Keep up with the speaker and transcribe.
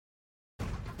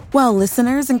Well,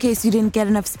 listeners, in case you didn't get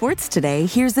enough sports today,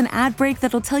 here's an ad break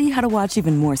that'll tell you how to watch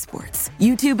even more sports.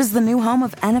 YouTube is the new home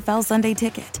of NFL Sunday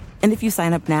Ticket. And if you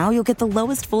sign up now, you'll get the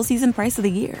lowest full season price of the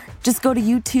year. Just go to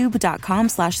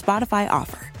youtube.com/Spotify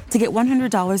offer to get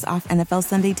 $100 off NFL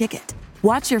Sunday Ticket.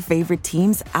 Watch your favorite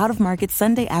teams out-of-market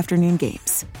Sunday afternoon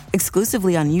games,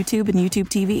 exclusively on YouTube and YouTube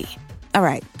TV. All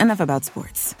right, enough about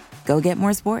sports. Go get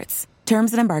more sports.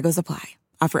 Terms and embargoes apply.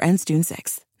 Offer ends June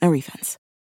 6th. No refunds.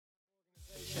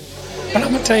 But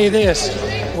I'm going to tell you this,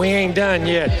 we ain't done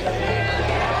yet.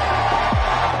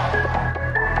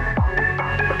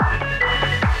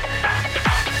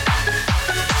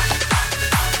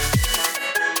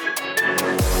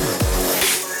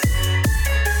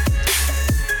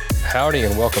 Howdy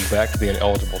and welcome back to the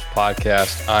Ineligibles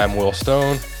podcast. I'm Will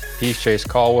Stone, he's Chase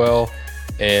Caldwell,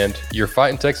 and your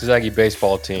Fighting Texas Aggie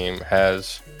baseball team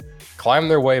has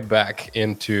climbed their way back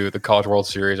into the College World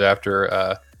Series after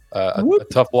a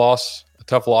tough loss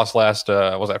last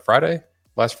was that Friday?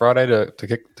 Last Friday to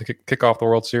kick off the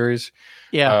World Series.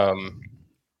 Yeah. I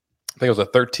think it was a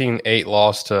 13-8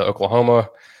 loss to Oklahoma.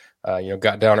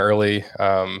 Got down early.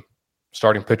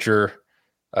 Starting pitcher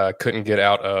couldn't get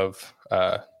out of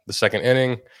the second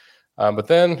inning. But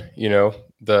then,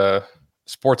 the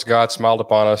sports god smiled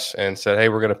upon us and said, "Hey,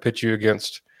 we're going to pitch you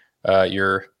against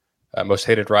your most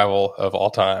hated rival of all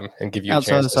time and give you a chance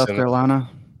outside of South Carolina."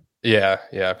 Yeah,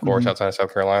 of course, outside of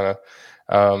South Carolina.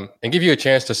 And give you a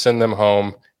chance to send them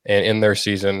home and end their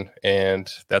season.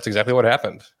 And that's exactly what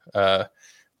happened.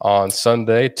 On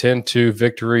Sunday, 10-2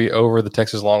 victory over the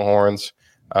Texas Longhorns.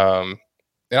 And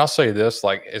I'll say this,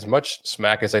 like, as much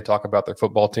smack as they talk about their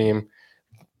football team,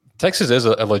 Texas is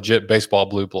a legit baseball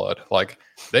blue blood. Like,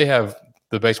 they have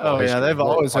the baseball history. Yeah, they've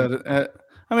always had it.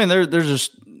 I mean, they're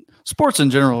just – sports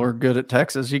in general are good at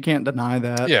Texas. You can't deny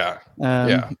that. Yeah,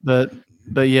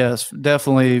 But yes,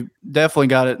 definitely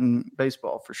got it in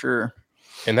baseball for sure.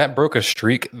 And that broke a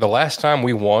streak. The last time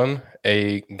we won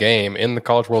a game in the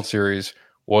College World Series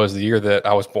was the year that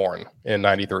I was born in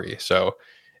 '93. So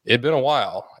it'd been a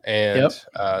while. And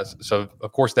so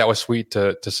of course that was sweet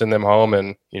to send them home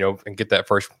and get that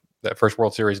first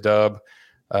World Series dub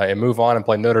and move on and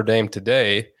play Notre Dame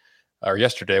today or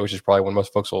yesterday, which is probably when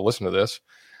most folks will listen to this.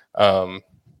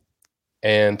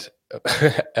 And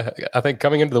I think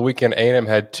coming into the weekend, A&M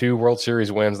had 2 World Series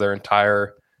wins their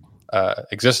entire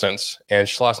existence, and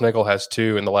Schloss-Nickel has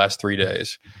 2 in the last 3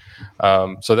 days.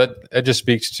 So that just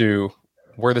speaks to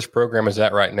where this program is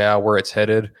at right now, where it's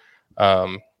headed.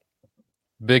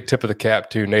 Big tip of the cap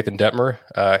to Nathan Detmer.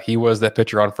 He was that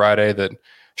pitcher on Friday that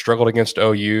struggled against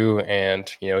OU, and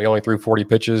he only threw 40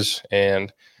 pitches.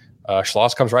 And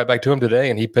Schloss comes right back to him today,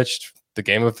 and he pitched the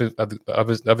game of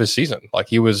his season. Like,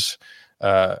 he was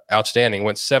outstanding.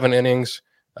 Went 7 innings,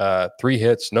 3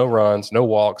 hits, no runs, no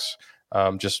walks,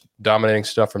 just dominating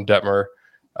stuff from Detmer.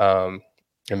 And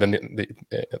then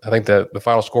I think the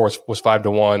final score was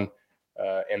 5-1,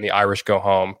 and the Irish go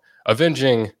home,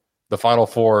 avenging the Final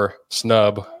Four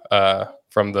snub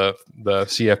from the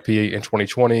CFP in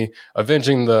 2020,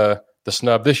 avenging the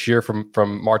snub this year from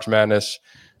March Madness.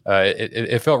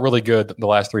 It felt really good the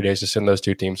last 3 days to send those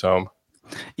 2 teams home.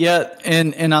 Yeah,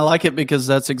 and I like it because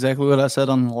that's exactly what I said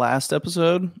on the last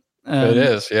episode. It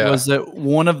is, yeah. Was that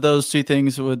one of those 2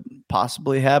 things would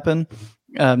possibly happen?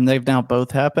 They've now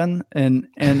both happened, and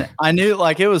I knew,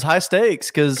 like, it was high stakes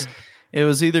because it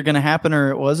was either going to happen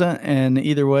or it wasn't, and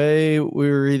either way, we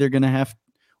were going to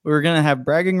have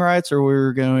bragging rights or we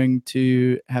were going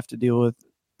to have to deal with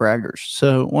braggers.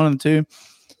 So one of the 2.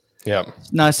 Yeah,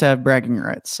 it's nice to have bragging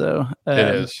rights. So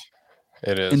it is.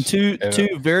 And two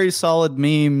very solid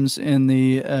memes in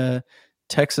the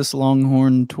Texas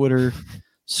Longhorn Twitter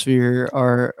sphere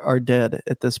are dead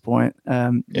at this point.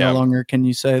 No longer can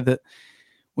you say that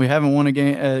we haven't won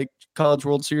a College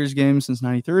World Series game since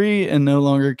 '93, and no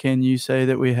longer can you say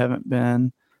that we haven't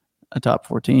been a top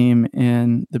 4 team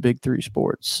in the big 3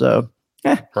 sports. So,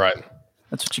 right,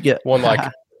 that's what you get. One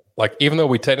like even though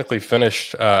we technically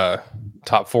finished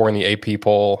top 4 in the AP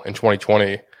poll in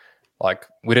 2020. Like,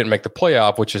 we didn't make the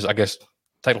playoff, which is, I guess,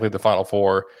 technically the Final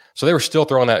Four. So they were still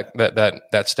throwing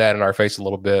that stat in our face a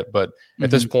little bit. But at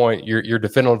this point, you're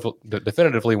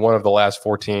definitively one of the last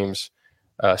 4 teams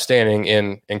standing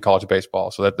in college baseball.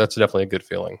 So that's definitely a good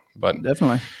feeling. But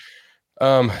definitely.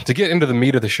 To get into the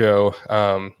meat of the show,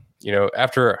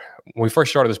 after when we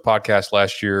first started this podcast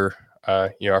last year,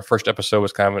 our first episode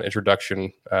was kind of an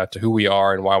introduction to who we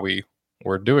are and why we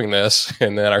were doing this.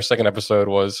 And then our second episode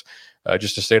was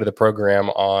just a state of the program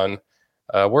on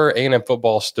where A&M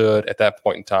football stood at that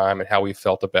point in time and how we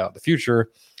felt about the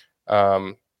future.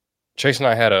 Chase and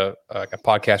I had a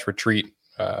podcast retreat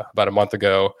about a month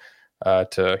ago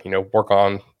to work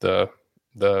on the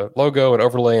logo and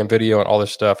overlay and video and all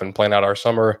this stuff and plan out our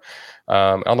summer.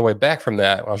 On the way back from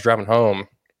that, when I was driving home,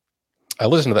 I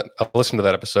listened to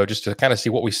that episode just to kind of see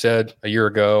what we said a year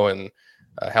ago and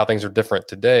how things are different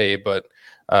today. But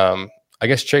I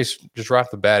guess, Chase, just right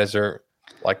off the bat, is there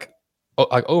like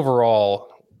overall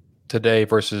today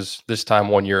versus this time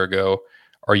 1 year ago,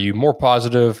 are you more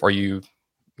positive? Are you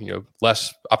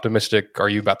less optimistic? Are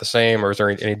you about the same, or is there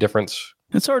any difference?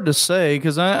 It's hard to say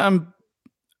because I'd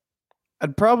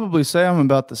probably say I'm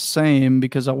about the same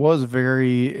because I was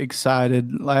very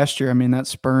excited last year. I mean, that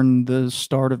spurned the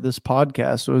start of this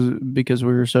podcast was because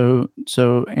we were so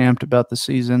amped about the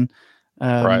season.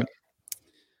 Right.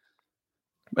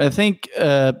 I think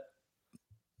I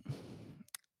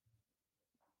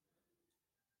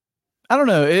don't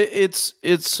know. It's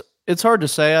hard to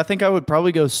say. I think I would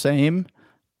probably go same.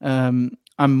 I'm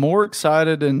more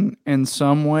excited in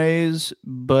some ways,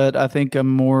 but I think I'm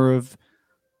more of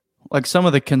like some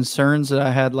of the concerns that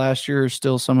I had last year are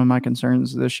still some of my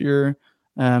concerns this year.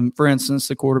 For instance,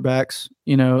 the quarterbacks.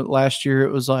 Last year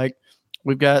it was like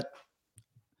we've got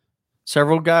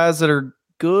several guys that are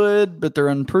good, but they're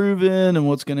unproven, and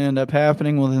what's going to end up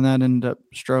happening? Well, then that ended up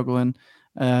struggling.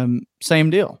 Same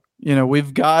deal.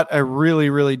 We've got a really,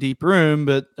 really deep room,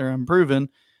 but they're unproven.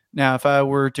 Now, if I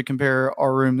were to compare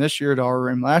our room this year to our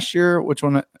room last year, which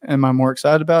one am I more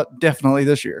excited about? Definitely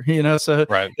this year. So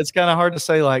right. It's kind of hard to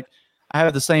say. Like I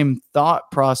have the same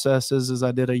thought processes as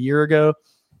I did a year ago,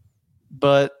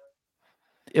 but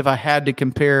if I had to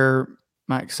compare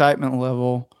my excitement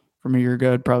level from a year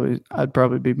ago, I'd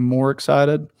probably be more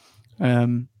excited,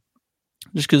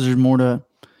 just because there's more to.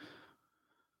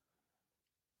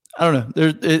 I don't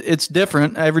know. It's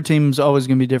different. Every team's always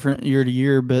going to be different year to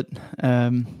year, but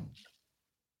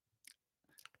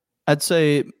I'd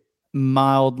say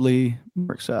mildly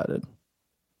more excited.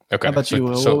 Okay. How about you,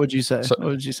 Will? What would you say? What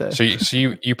would you say? So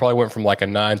you probably went from like a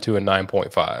 9 to a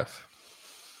 9.5.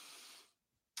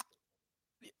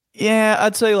 Yeah,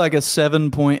 I'd say like a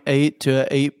 7.8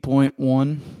 to a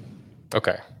 8.1.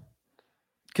 Okay.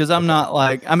 Because I'm not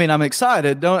like, I mean, I'm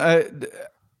excited.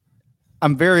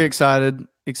 I'm very excited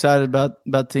about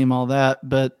the team, all that,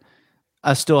 but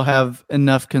I still have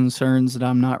enough concerns that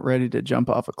I'm not ready to jump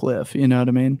off a cliff. You know what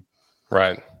I mean?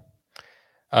 Right.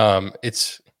 I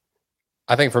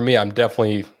think for me, I'm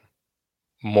definitely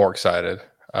more excited.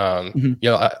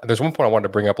 There's one point I wanted to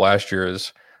bring up last year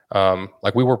is,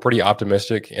 like we were pretty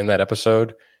optimistic in that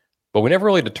episode, but we never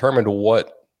really determined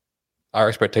what our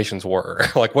expectations were,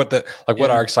 like what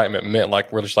our excitement meant.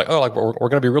 Like we're just like, oh, like we're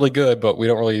going to be really good, but we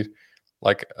don't really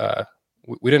like,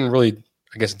 we didn't really,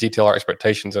 I guess, detail our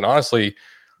expectations. And honestly,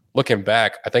 looking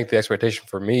back, I think the expectation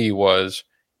for me was,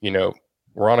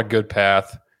 we're on a good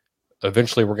path.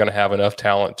 Eventually we're going to have enough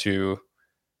talent to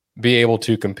be able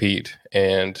to compete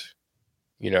and,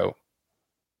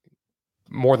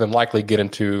 more than likely get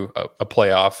into a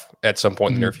playoff at some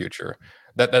point in the near future.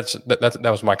 That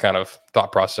was my kind of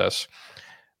thought process.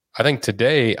 I think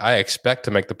today I expect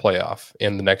to make the playoff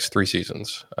in the next 3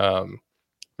 seasons.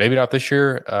 Maybe not this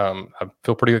year. I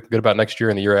feel pretty good about next year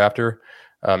and the year after.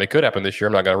 It could happen this year.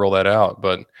 I'm not going to rule that out,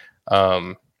 but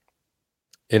and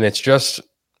it's just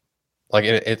like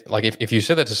like if you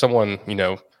said that to someone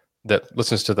that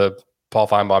listens to the Paul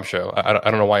Feinbaum show, I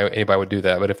don't know why anybody would do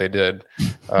that, but if they did,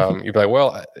 you'd be like,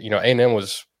 well, A&M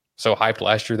was so hyped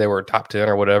last year; they were top 10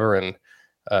 or whatever, and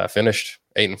finished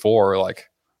 8-4. Like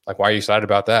why are you excited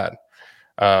about that?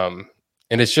 And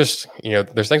it's just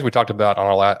there's things we talked about on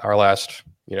our last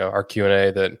our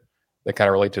Q&A that kind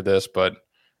of relate to this, but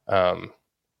and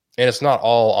it's not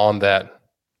all on that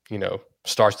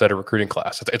star-studded recruiting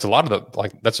class. It's a lot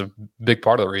of that's a big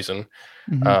part of the reason.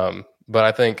 But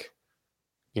I think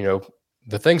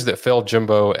the things that failed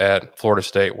Jimbo at Florida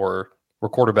State were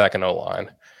quarterback and O-line.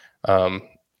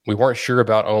 We weren't sure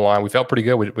about O-line. We felt pretty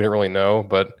good. We didn't really know,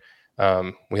 but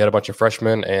we had a bunch of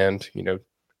freshmen, and 2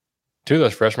 of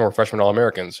those freshmen were freshman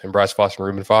All-Americans, and Bryce Foster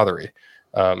and Ruben Fothery.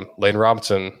 Layden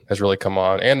Robinson has really come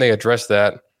on, and they addressed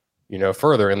that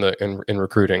further in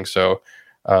recruiting. So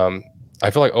I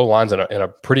feel like O-line's in a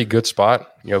pretty good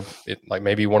spot. Like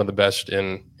maybe one of the best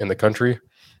in the country.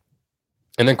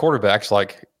 And then quarterbacks,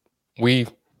 like we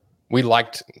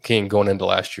liked King going into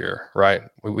last year, right?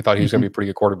 We thought he was going to be a pretty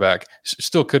good quarterback.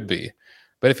 Still could be,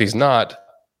 but if he's not,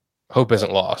 hope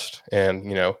isn't lost.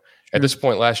 And at this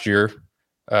point last year,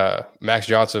 Max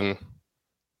Johnson,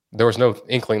 there was no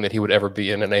inkling that he would ever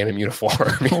be in an A&M uniform.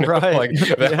 Right. Like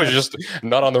that was just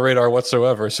not on the radar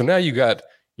whatsoever. So now you got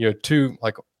 2,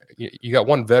 like you got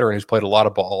one veteran who's played a lot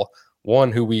of ball,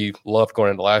 one who we loved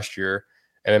going into last year,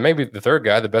 and then maybe the third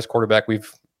guy, the best quarterback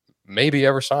we've maybe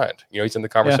ever signed. He's in the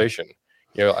conversation.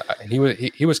 Yeah.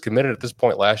 He was committed at this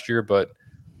point last year, but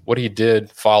what he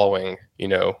did following,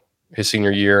 his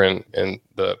senior year and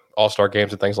the All-Star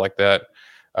games and things like that,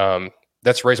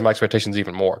 that's raising my expectations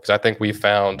even more, because I think we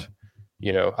found,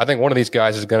 I think one of these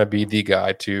guys is going to be the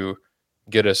guy to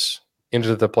get us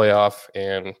into the playoff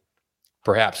and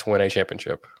perhaps win a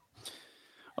championship.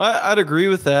 I'd agree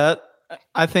with that.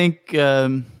 I think,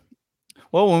 when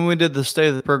we did the state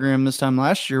of the program this time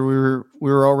last year, we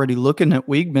were already looking at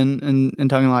Weigman and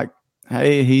talking like,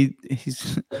 hey,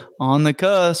 he's on the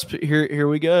cusp. Here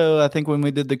we go. I think when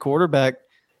we did the quarterback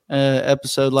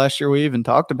episode last year, we even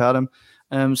talked about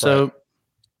him. So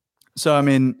I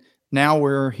mean, now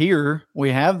we're here.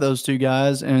 We have those two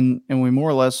guys, and we more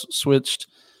or less switched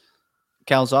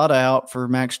Calzada out for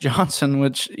Max Johnson,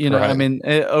 which I mean,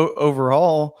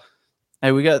 overall,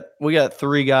 hey, we got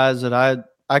three guys that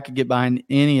I could get behind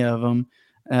any of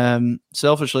them.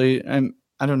 Selfishly,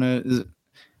 I don't know, it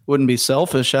wouldn't be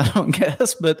selfish, I don't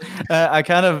guess, but I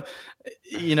kind of,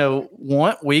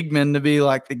 want Weigman to be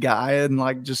like the guy and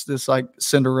like just this like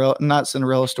not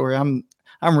Cinderella story. I'm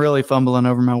really fumbling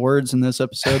over my words in this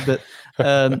episode, but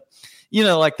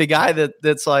like the guy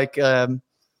that's like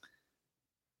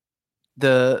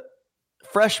the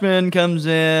freshman comes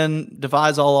in,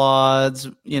 defies all odds,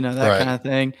 that kind of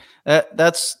thing.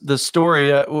 That's the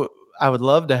story I would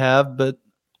love to have, but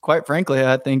quite frankly,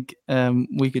 I think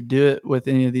we could do it with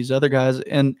any of these other guys.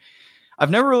 And I've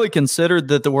never really considered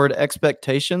that the word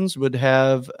expectations would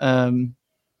have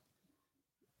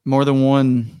more than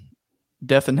one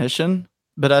definition.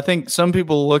 But I think some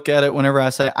people look at it whenever I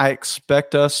say, I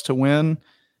expect us to win.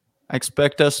 I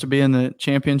expect us to be in the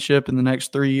championship in the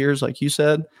next 3 years, like you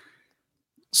said.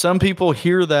 Some people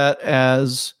hear that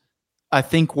as, I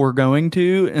think we're going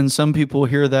to, and some people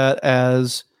hear that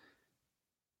as,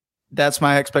 that's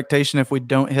my expectation. If we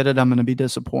don't hit it, I'm going to be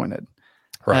disappointed.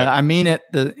 Right. I mean it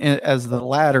as the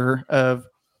latter of,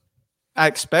 I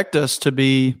expect us to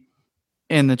be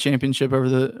in the championship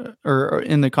or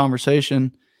in the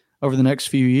conversation over the next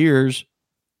few years.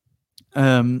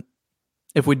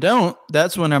 If we don't,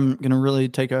 that's when I'm going to really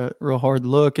take a real hard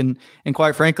look. And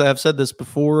quite frankly, I've said this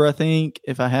before, I think.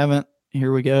 If I haven't,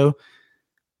 here we go.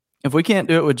 If we can't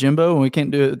do it with Jimbo, and we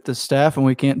can't do it with the staff, and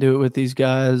we can't do it with these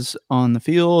guys on the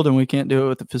field, and we can't do it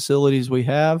with the facilities we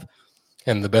have,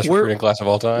 and the best recruiting class of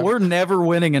all time, we're never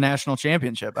winning a national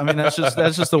championship. I mean, that's just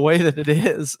the way that it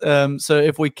is. So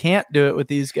if we can't do it with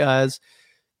these guys,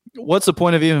 what's the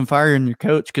point of even firing your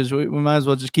coach? Because we might as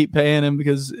well just keep paying him,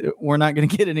 because we're not going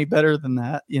to get any better than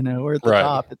that. We're at the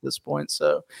top at this point.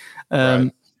 So,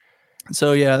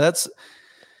 so yeah, that's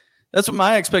what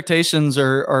my expectations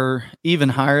are even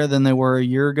higher than they were a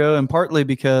year ago. And partly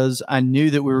because I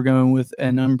knew that we were going with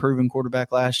an unproven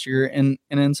quarterback last year. And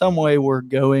in some way we're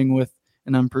going with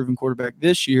an unproven quarterback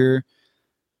this year.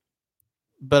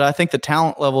 But I think the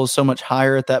talent level is so much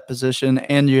higher at that position,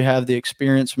 and you have the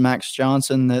experience from Max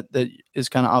Johnson that is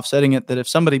kind of offsetting it, that if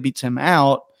somebody beats him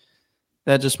out,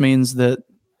 that just means that,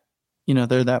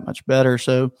 they're that much better.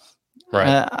 So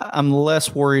I'm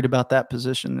less worried about that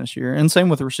position this year. And same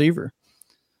with receiver.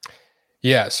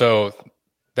 Yeah, so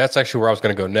that's actually where I was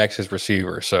going to go next, is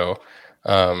receiver. So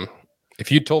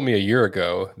if you told me a year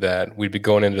ago that we'd be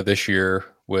going into this year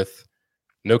with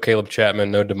no Caleb Chapman,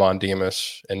 no Damon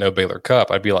Demas, and no Baylor Cupp,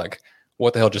 I'd be like,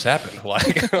 what the hell just happened?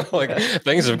 Like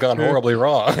things have gone horribly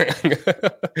wrong.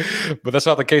 But that's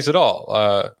not the case at all.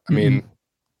 I mean,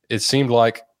 it seemed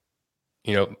like,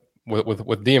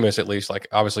 with Demas at least, like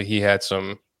obviously he had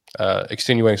some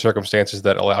extenuating circumstances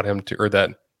that allowed him to, or that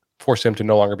forced him to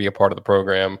no longer be a part of the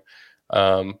program.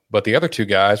 But the other two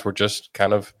guys were just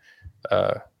kind of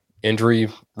injury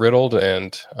riddled,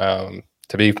 and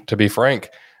to be frank,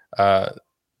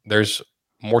 there's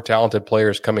more talented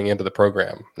players coming into the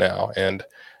program now, and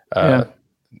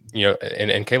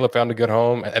and Caleb found a good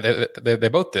home. They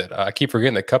both did. I keep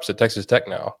forgetting that Cupp's at Texas Tech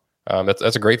now.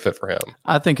 That's a great fit for him.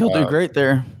 I think he'll do great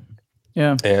there.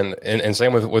 Yeah, and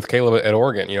same with Caleb at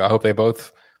Oregon. I hope they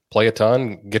both play a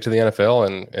ton, get to the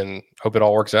NFL, and hope it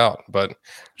all works out. But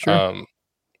sure.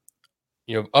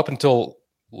 Up until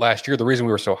last year, the reason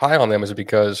we were so high on them is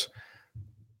because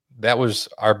that was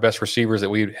our best receivers that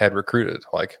we had recruited.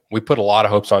 Like, we put a lot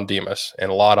of hopes on Demas and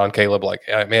a lot on Caleb. Like,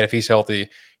 man, if he's healthy,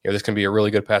 this can be a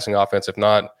really good passing offense. If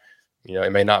not,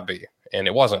 it may not be. And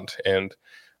it wasn't. And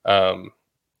the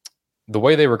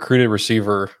way they recruited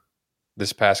receiver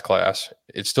this past class,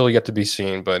 it's still yet to be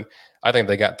seen, but I think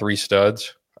they got 3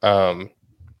 studs.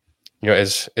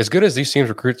 As good as these teams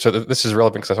recruit. So this is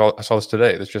relevant because I saw this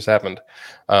today. This just happened.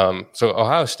 So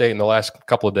Ohio State in the last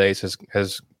couple of days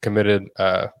has committed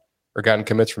or gotten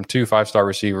commits from 2 5-star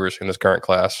receivers in this current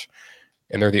class.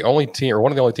 And they're the only team, or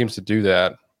one of the only teams to do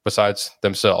that besides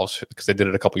themselves, because they did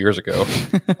it a couple years ago.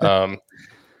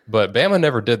 But Bama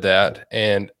never did that.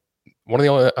 And one of the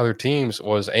only other teams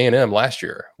was A&M last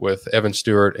year with Evan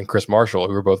Stewart and Chris Marshall,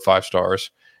 who were both 5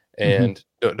 stars. And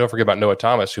don't forget about Noah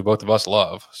Thomas, who both of us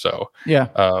love. So, yeah.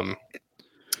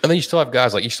 And then you still have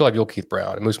guys like, you still have Yul Keith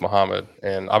Brown and Moose Muhammad,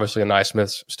 and obviously Anai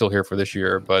Smith's still here for this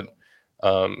year. But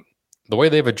the way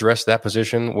they've addressed that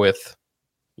position with,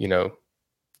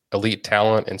 elite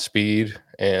talent and speed,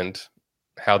 and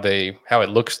how it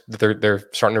looks that they're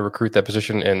starting to recruit that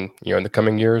position in the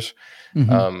coming years.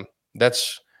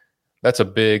 That's a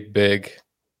big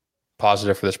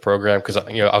positive for this program, because I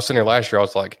was sitting here last year, I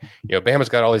was like, Bama's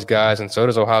got all these guys, and so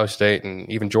does Ohio State, and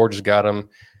even Georgia's got them,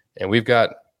 and we've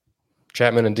got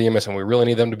Chapman and Demas, and we really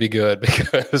need them to be good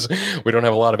because we don't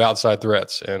have a lot of outside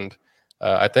threats. And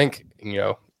I think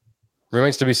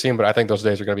remains to be seen, but I think those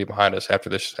days are going to be behind us after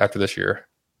this year.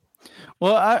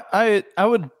 Well, I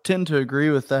would tend to agree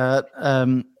with that.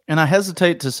 And I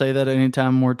hesitate to say that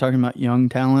anytime we're talking about young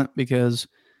talent, because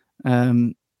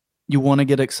you want to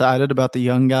get excited about the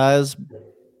young guys.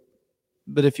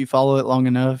 But if you follow it long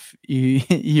enough,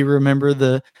 you remember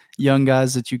the young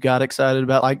guys that you got excited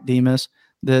about, like Demas,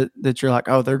 that you're like,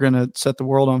 oh, they're going to set the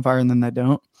world on fire, and then they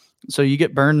don't. So you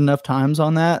get burned enough times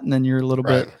on that, and then you're a little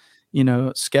bit,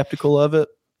 skeptical of it.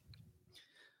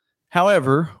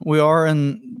 However, we are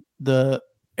in the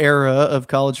era of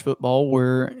college football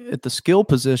where at the skill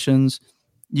positions,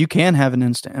 you can have an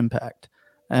instant impact.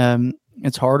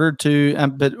 It's harder to,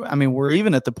 but I mean, we're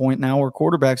even at the point now where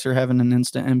quarterbacks are having an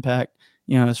instant impact,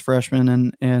 as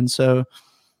freshmen.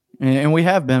 And we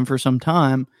have been for some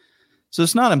time. So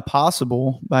it's not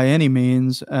impossible by any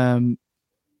means.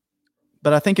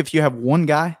 But I think if you have one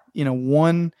guy,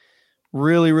 one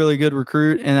really, really good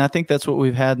recruit, and I think that's what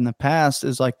we've had in the past,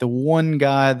 is like the one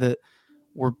guy that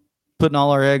we're putting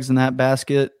all our eggs in that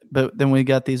basket, but then we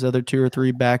got these other 2 or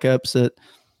 3 backups that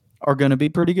are going to be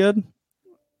pretty good.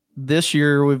 This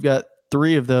year we've got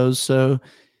 3 of those. So,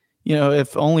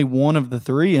 if only one of the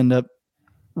 3 end up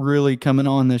really coming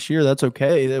on this year, that's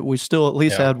okay. That we still at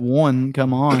least had one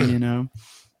come on,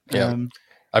 Yeah.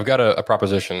 I've got a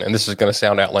proposition, and this is going to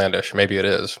sound outlandish. Maybe it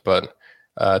is, but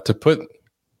to put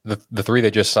the 3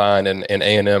 they just signed in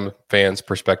A&M fans'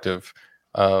 perspective,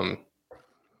 how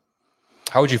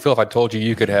would you feel if I told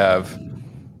you could have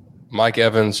Mike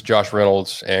Evans, Josh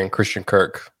Reynolds, and Christian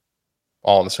Kirk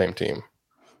all on the same team?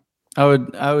 I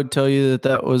would tell you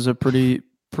that was a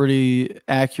pretty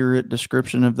accurate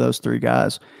description of those 3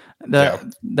 guys.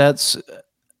 That's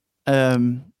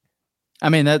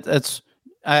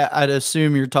I'd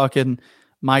assume you're talking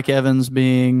Mike Evans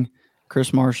being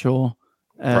Chris Marshall.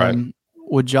 Right.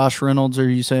 Would Josh Reynolds, are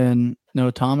you saying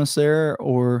Noah Thomas there,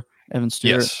 or Evan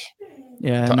Stewart? Yes.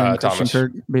 Yeah, and then Christian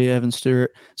Kirk be Evan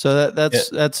Stewart. So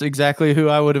that's exactly who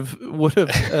I would have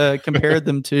compared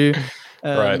them to.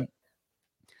 Right.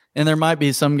 And there might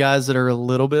be some guys that are a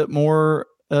little bit more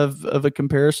of a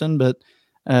comparison, but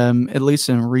at least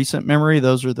in recent memory,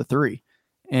 those are the 3.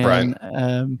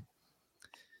 And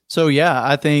so, yeah,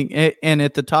 I think, and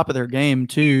at the top of their game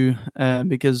too,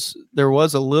 because there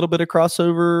was a little bit of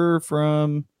crossover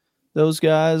from those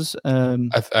guys. I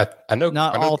know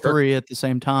not all Kirk, 3 at the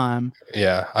same time.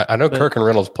 Yeah, I know Kirk and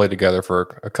Reynolds played together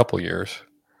for a couple years.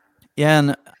 Yeah,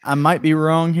 and I might be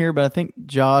wrong here, but I think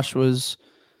Josh was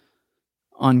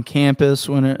on campus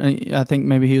when I think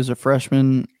maybe he was a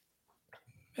freshman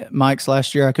at Mike's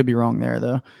last year. I could be wrong there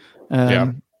though.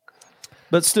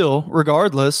 But still,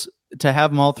 regardless, to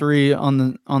have them all 3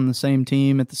 on the same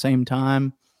team at the same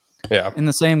time, in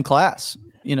the same class,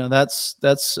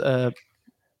 that's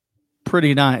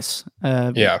pretty nice.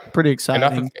 Pretty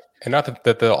exciting. And not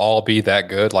that they'll all be that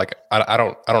good. Like I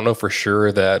don't know for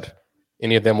sure that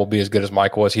any of them will be as good as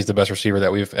Mike was. He's the best receiver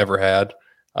that we've ever had.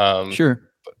 Sure.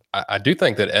 I do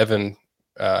think that Evan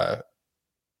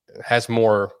has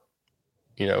more,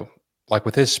 like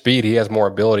with his speed, he has more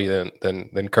ability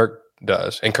than Kirk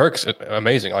does. And Kirk's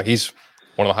amazing. Like he's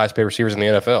one of the highest paid receivers in the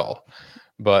NFL.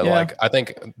 But like I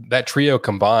think that trio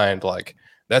combined, like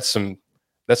that's some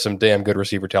damn good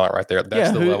receiver talent right there.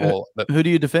 That's the level. Who do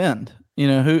you defend?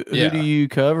 Who do you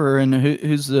cover, and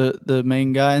who's the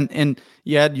main guy? And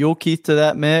you add Yul Keith to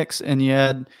that mix, and you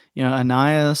add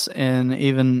Anais, and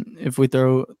even if we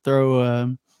throw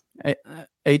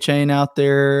A-Chain out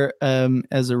there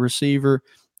as a receiver,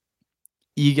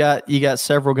 you got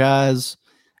several guys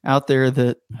out there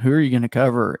that who are you going to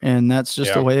cover, and that's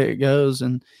just the way it goes.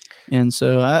 And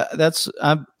so I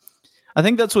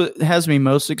think that's what has me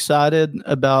most excited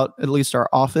about at least our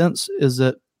offense, is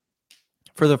that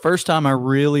for the first time, I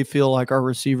really feel like our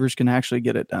receivers can actually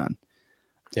get it done.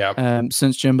 Yeah.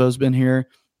 Since Jimbo's been here.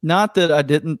 Not that I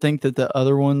didn't think that the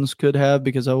other ones could have,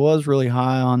 because I was really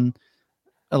high on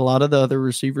a lot of the other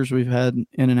receivers we've had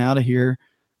in and out of here.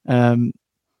 But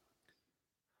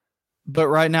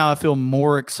right now I feel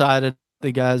more excited,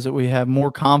 the guys that we have,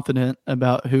 more confident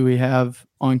about who we have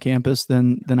on campus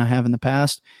than I have in the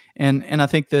past. And I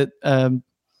think that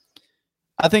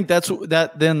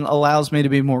that then allows me to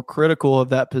be more critical of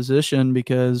that position,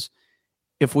 because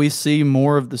if we see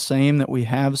more of the same that we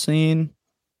have seen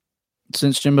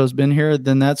since Jimbo's been here,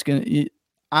 then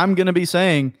I'm going to be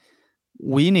saying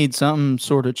we need some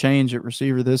sort of change at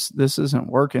receiver. This isn't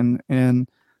working. And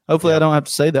hopefully I don't have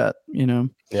to say that,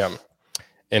 Yeah.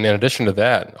 And in addition to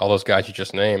that, all those guys you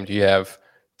just named, you have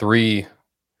three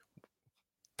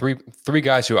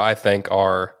guys who I think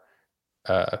are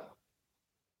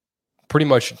pretty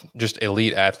much just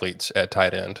elite athletes at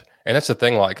tight end. And that's the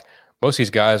thing, like most of these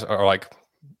guys are like,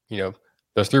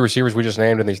 those three receivers we just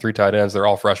named and these three tight ends, they're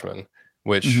all freshmen,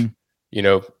 which, and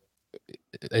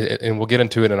we'll get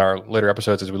into it in our later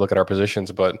episodes as we look at our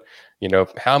positions, but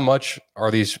how much are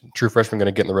these true freshmen going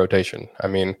to get in the rotation? I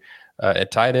mean,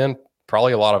 at tight end,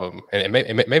 probably a lot of them, and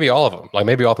maybe all of them, like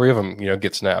maybe all three of them,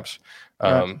 get snaps.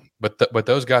 Right. But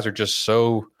those guys are just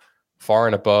so far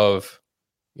and above,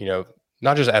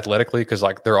 not just athletically, because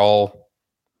like they're all,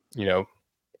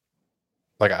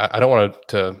 like I don't want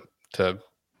to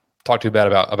talk too bad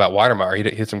about Weidermeyer. He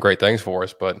did some great things for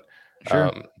us, but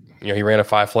Sure. He ran a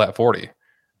 5 40.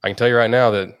 I can tell you right now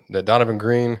that Donovan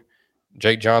Green,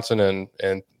 Jake Johnson,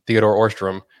 and Theodore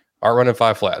Orstrom aren't running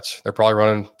 5 flats. They're probably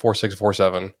running 4.6,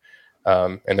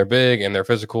 4.7. And they're big and they're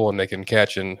physical and they can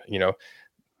catch and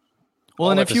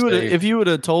Well, and if you would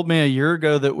have told me a year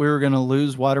ago that we were going to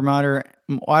lose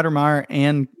Weidermeyer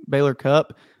and Baylor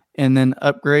Cup and then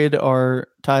upgrade our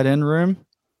tight end room,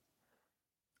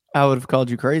 I would have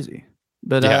called you crazy.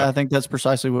 But I think that's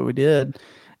precisely what we did.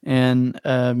 And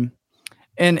not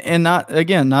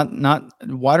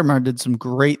Weidermeyer did some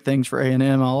great things for A&M.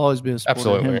 I'll always be a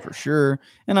supporter of him for sure.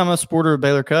 And I'm a supporter of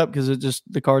Baylor Cup because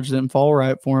the cards didn't fall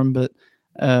right for him. But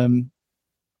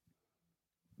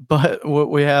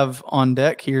what we have on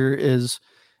deck here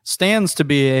stands to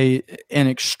be an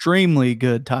extremely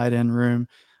good tight end room.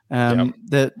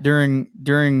 That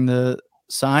during the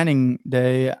signing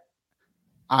day,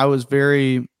 I was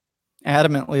very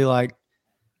adamantly like,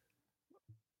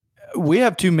 we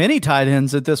have too many tight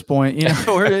ends at this point,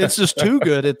 it's just too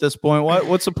good at this point.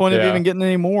 What's the point of even getting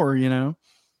any more,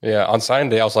 Yeah. On signing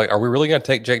day, I was like, are we really going to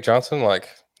take Jake Johnson? Like,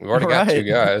 we've already got 2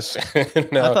 guys.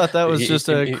 No, I thought that was just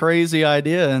a crazy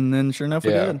idea. And then sure enough,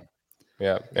 we did.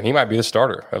 Yeah. And he might be the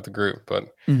starter of the group, but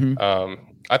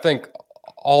I think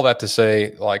all that to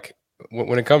say, like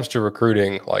when it comes to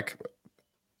recruiting, like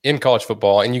in college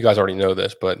football, and you guys already know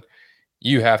this, but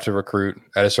you have to recruit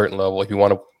at a certain level if you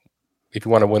want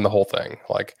to win the whole thing.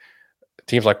 Like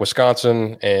teams like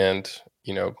Wisconsin and,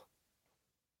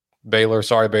 Baylor,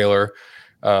 they're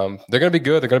going to be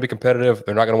good. They're going to be competitive.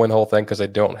 They're not going to win the whole thing because they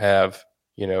don't have,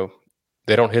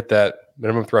 they don't hit that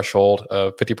minimum threshold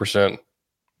of 50%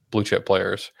 blue chip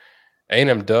players.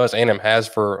 A&M does. A&M has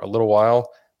for a little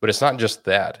while, but it's not just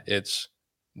that. It's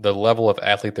the level of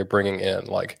athlete they're bringing in.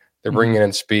 Like they're bringing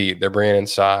in speed. They're bringing in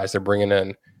size. They're bringing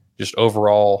in just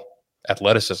overall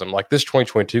athleticism. Like this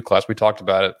 2022 class, we talked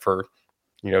about it for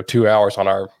 2 hours on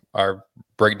our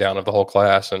breakdown of the whole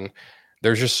class, and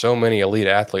there's just so many elite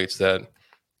athletes that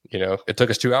it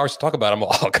took us 2 hours to talk about them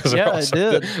all because they're all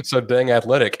so dang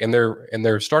athletic, and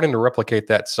they're starting to replicate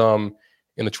that some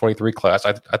in the 23 class.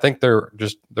 I think their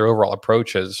overall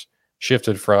approach has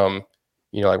shifted from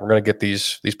like we're going to get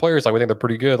these players, like we think they're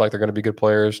pretty good, like they're going to be good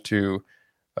players, to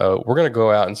we're going to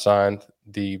go out and sign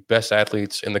the best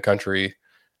athletes in the country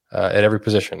at every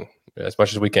position as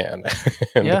much as we can.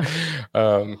 And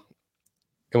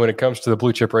when it comes to the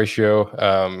blue chip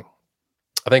ratio,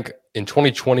 I think in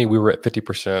 2020 we were at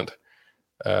 50%.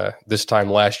 This time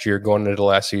last year, going into the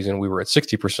last season, we were at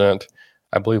 60%.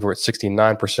 I believe we're at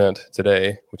 69%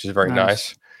 today, which is very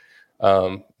nice.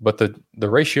 But the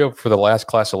ratio for the last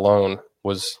class alone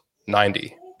was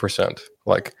 90%.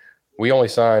 Like we only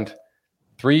signed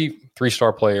 3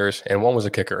 3-star players and 1 was a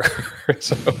kicker.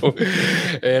 So,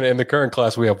 and in the current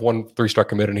class, we have 1 3-star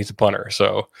committed and he's a punter.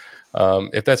 So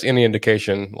if that's any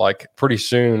indication, like pretty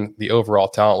soon the overall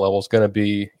talent level is going to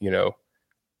be,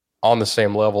 on the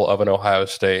same level of an Ohio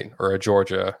State or a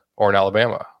Georgia or an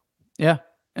Alabama. Yeah.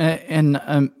 And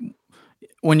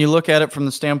when you look at it from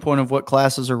the standpoint of what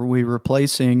classes are we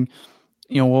replacing,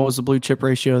 what was the blue chip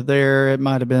ratio there? It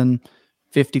might have been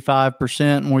 55%,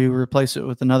 and we replace it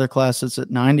with another class that's at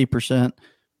 90%.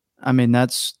 I mean,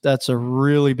 that's a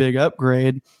really big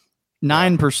upgrade.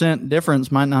 9%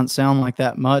 difference might not sound like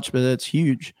that much, but it's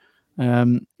huge.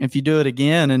 If you do it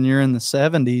again and you're in the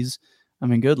 70s, I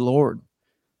mean, good Lord.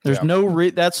 There's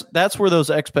that's where those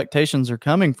expectations are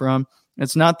coming from.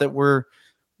 It's not that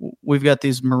we've got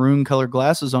these maroon colored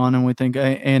glasses on and we think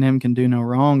A&M can do no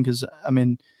wrong, because, I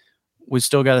mean, we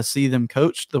still got to see them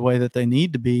coached the way that they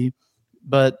need to be.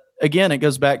 But again, it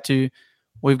goes back to,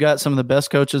 we've got some of the best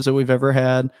coaches that we've ever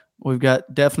had. We've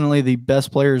got definitely the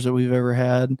best players that we've ever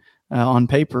had on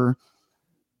paper.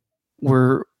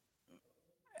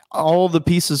 All the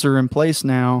pieces are in place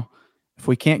now. If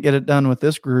we can't get it done with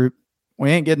this group, we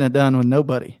ain't getting it done with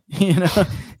nobody.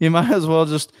 You might as well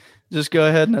just go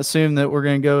ahead and assume that we're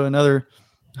going to go another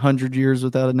 100 years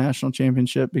without a national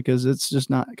championship, because it's just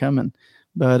not coming.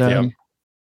 But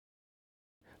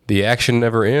the action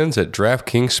never ends at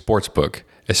DraftKings Sportsbook,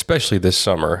 especially this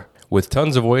summer. With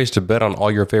tons of ways to bet on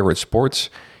all your favorite sports,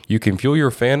 you can fuel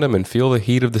your fandom and feel the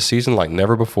heat of the season like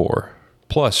never before.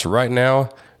 Plus, right now,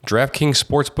 DraftKings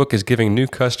Sportsbook is giving new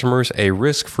customers a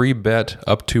risk-free bet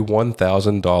up to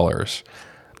 $1,000.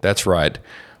 That's right.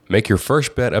 Make your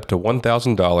first bet up to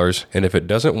 $1,000, and if it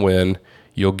doesn't win,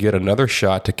 you'll get another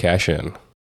shot to cash in.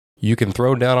 You can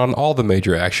throw down on all the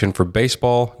major action for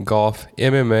baseball, golf,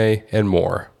 MMA, and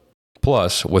more.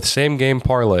 Plus, with same-game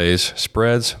parlays,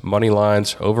 spreads, money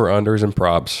lines, over-unders, and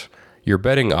props, your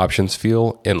betting options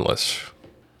feel endless.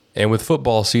 And with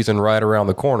football season right around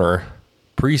the corner,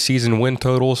 preseason win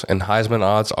totals and Heisman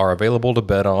odds are available to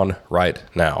bet on right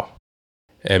now.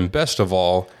 And best of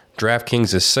all,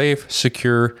 DraftKings is safe,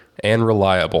 secure, and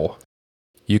reliable.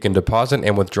 You can deposit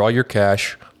and withdraw your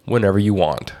cash whenever you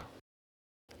want.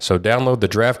 So download the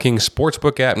DraftKings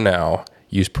Sportsbook app now,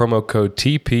 use promo code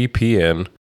TPPN,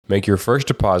 make your first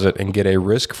deposit, and get a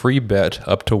risk-free bet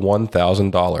up to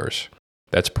 $1,000.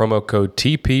 That's promo code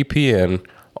TPPN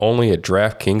only at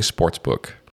DraftKings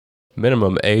Sportsbook.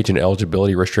 Minimum age and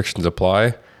eligibility restrictions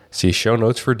apply. See show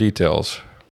notes for details.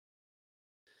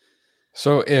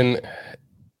 So in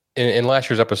last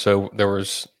year's episode, there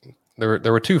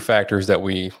were two factors that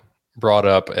we brought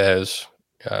up as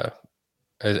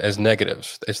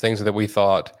negatives, as things that we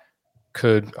thought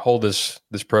could hold this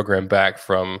program back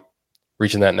from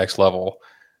reaching that next level.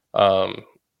 And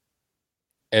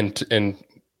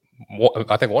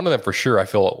I think one of them for sure I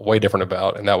feel way different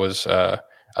about, and that was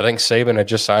I think Saban had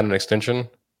just signed an extension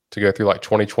to go through like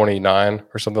 2029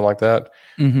 or something like that.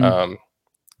 Mm-hmm.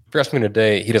 If you're asking me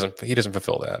today, he doesn't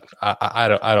fulfill that. I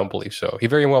don't believe so. He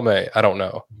very well may. I don't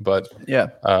know, but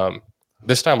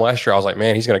this time last year I was like,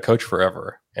 man, he's going to coach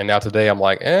forever. And now today I'm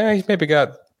like, he's maybe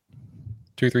got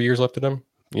 2-3 years left in him.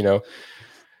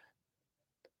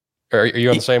 Are you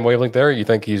on the same wavelength there? You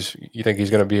think he's going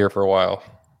to be here for a while?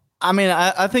 I mean,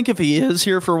 I think if he is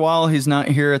here for a while, he's not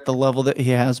here at the level that he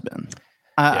has been.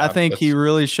 I think he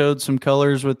really showed some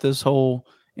colors with this whole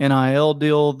NIL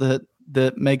deal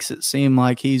that makes it seem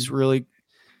like he's not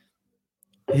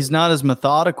as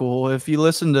methodical. If you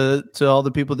listen to all the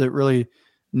people that really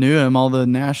knew him, all the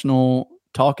national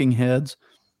talking heads,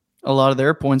 a lot of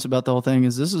their points about the whole thing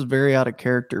is this is very out of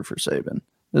character for Saban.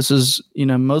 This is,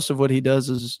 most of what he does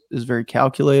is very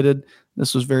calculated.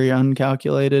 This was very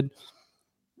uncalculated.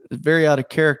 It's very out of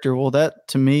character. Well, that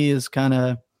to me is kind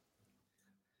of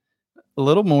a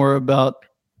little more about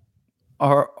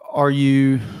are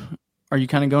you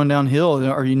kind of going downhill?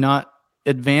 Are you not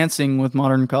advancing with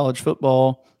modern college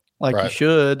football like you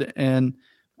should? And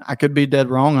I could be dead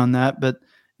wrong on that, but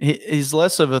he's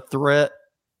less of a threat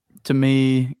to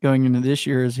me going into this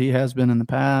year as he has been in the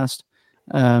past.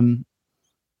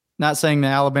 Not saying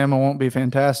that Alabama won't be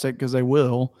fantastic, because they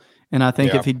will. And I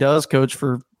think if he does coach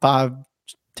for 5-10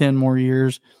 more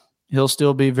years, he'll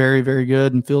still be very, very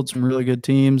good and field some really good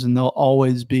teams, and they'll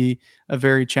always be a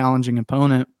very challenging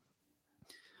opponent.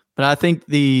 But I think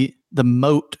the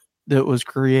moat that was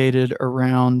created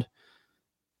around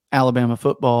Alabama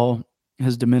football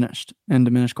has diminished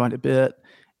quite a bit.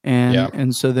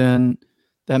 And so then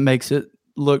that makes it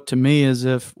look to me as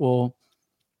if, well,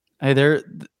 hey,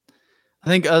 I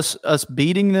think us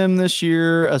beating them this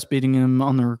year, us beating them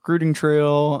on the recruiting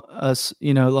trail, us,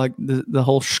 like the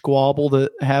whole squabble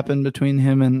that happened between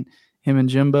him and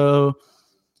Jimbo,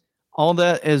 all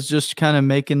that is just kind of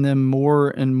making them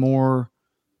more and more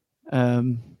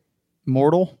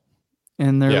mortal,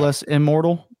 and they're less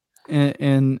immortal.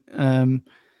 And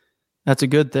that's a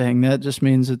good thing. That just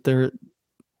means that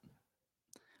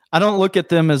I don't look at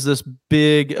them as this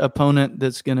big opponent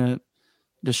that's going to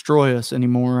destroy us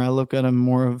anymore. I look at them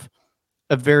more of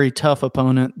a very tough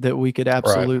opponent that we could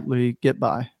absolutely get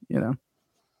by.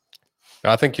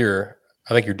 I think you're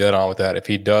dead on with that. If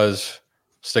he does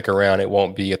stick around, it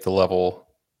won't be at the level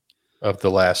of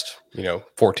the last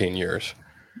 14 years.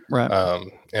 Right.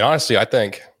 And honestly, I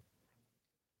think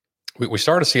we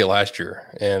started to see it last year,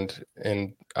 and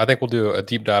I think we'll do a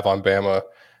deep dive on Bama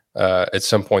at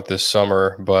some point this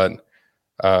summer. But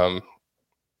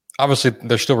obviously,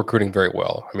 they're still recruiting very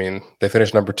well. I mean, they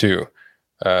finished number 2,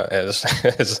 as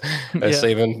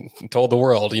Saban told the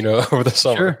world, over the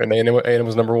summer, and A&M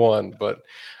was number 1. But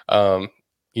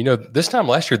this time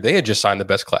last year, they had just signed the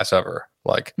best class ever.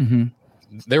 Like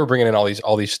they were bringing in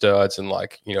all these studs, and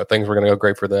things were going to go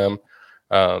great for them.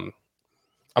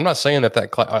 I'm not saying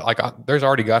that class, there's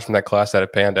already guys from that class that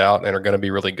have panned out and are going to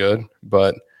be really good,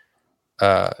 but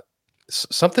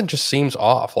something just seems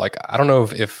off. Like, I don't know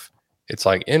if it's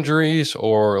like injuries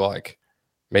or like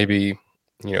maybe,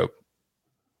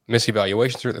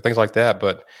 misevaluations or things like that.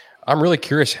 But I'm really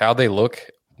curious how they look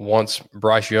once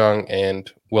Bryce Young and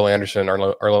Will Anderson are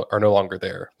no longer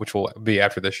there, which will be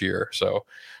after this year. So,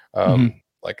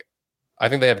 I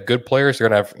think they have good players. They're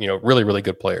going to have, really, really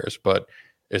good players, but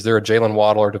is there a Jalen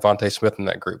Waddle or Devontae Smith in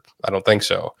that group? I don't think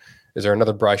so. Is there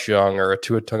another Bryce Young or a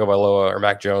Tua Tagovailoa or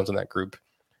Mac Jones in that group?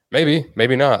 Maybe,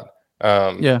 maybe not.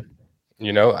 I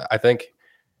think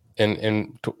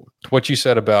in what you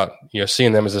said about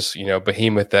seeing them as this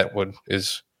behemoth that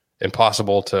is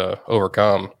impossible to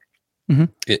overcome.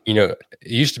 It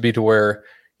used to be to where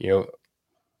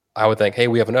I would think, hey,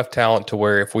 we have enough talent to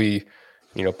where if we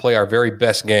play our very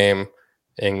best game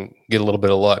and get a little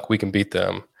bit of luck, we can beat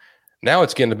them. Now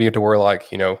it's getting to be to where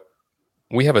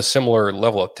we have a similar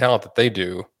level of talent that they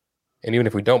do, and even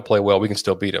if we don't play well, we can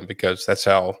still beat them because that's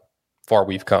how far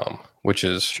we've come, which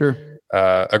is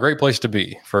a great place to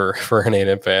be for an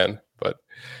A&M fan. But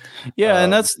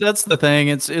and that's the thing.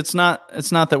 It's not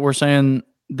that we're saying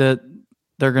that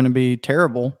they're going to be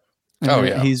terrible.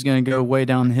 He's going to go way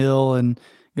downhill and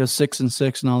go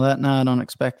 6-6 and all that. No, I don't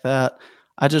expect that.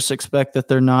 I just expect that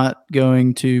they're not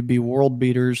going to be world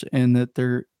beaters and that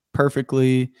they're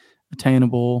perfectly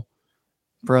attainable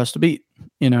for us to beat,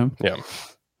 Yeah.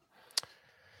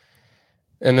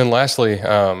 And then lastly,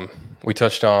 we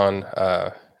touched on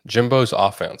Jimbo's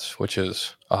offense, which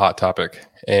is a hot topic,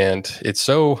 and it's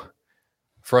so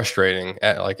frustrating.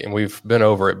 And we've been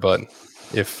over it, but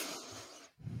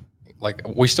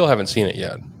we still haven't seen it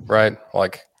yet, right?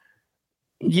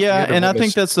 And I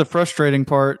think that's the frustrating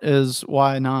part is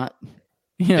why not?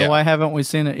 Why haven't we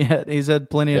seen it yet? He's had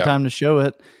plenty of time to show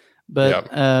it.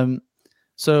 But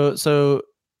so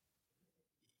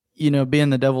being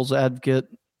the devil's advocate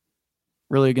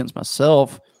really against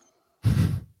myself,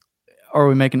 are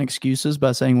we making excuses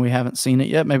by saying we haven't seen it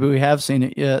yet? Maybe we have seen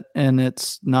it yet and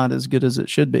it's not as good as it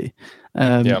should be.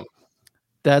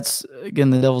 That's again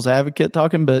the devil's advocate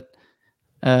talking, but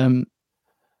when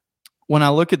I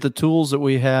look at the tools that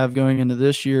we have going into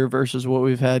this year versus what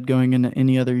we've had going into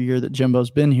any other year that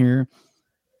Jimbo's been here,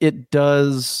 it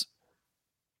does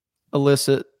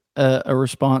elicit a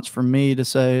response from me to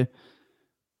say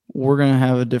we're going to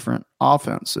have a different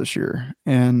offense this year,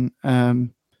 and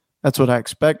that's what I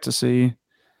expect to see.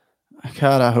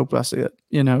 God, I hope I see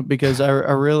it. Because I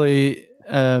really,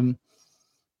 I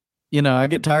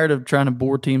get tired of trying to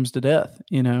bore teams to death.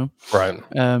 Right.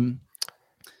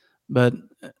 But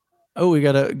we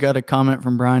got a comment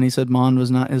from Brian. He said Mond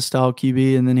was not his style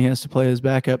QB, and then he has to play his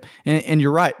backup. And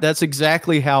you're right. That's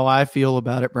exactly how I feel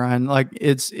about it, Brian.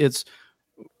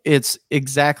 It's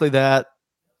exactly that.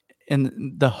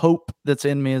 And the hope that's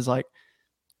in me is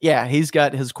he's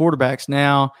got his quarterbacks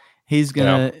now. He's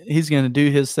gonna do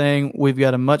his thing. We've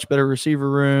got a much better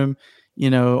receiver room.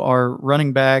 Our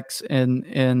running backs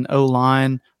and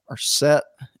O-line are set.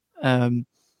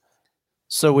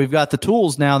 So we've got the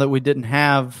tools now that we didn't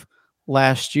have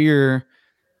last year.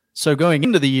 So going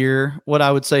into the year, what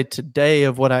I would say today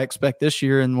of what I expect this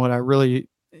year and what I really,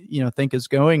 think is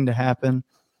going to happen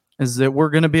is that we're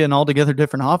going to be an altogether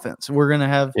different offense. We're going to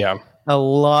have a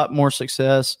lot more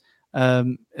success.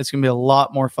 It's going to be a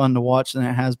lot more fun to watch than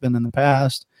it has been in the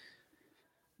past.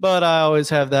 But I always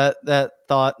have that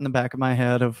thought in the back of my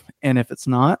head of, and if it's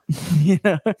not,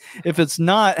 if it's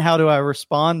not, how do I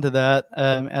respond to that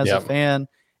as a fan?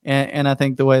 And I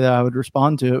think the way that I would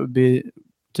respond to it would be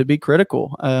to be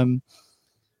critical. And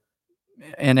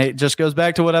it just goes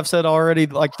back to what I've said already,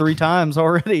 3 times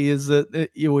already, is that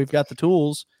we've got the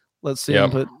tools. Let's see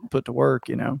them put to work.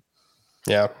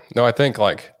 Yeah. No, I think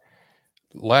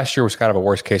last year was kind of a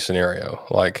worst case scenario.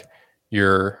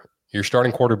 Your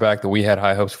starting quarterback that we had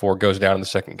high hopes for goes down in the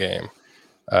second game.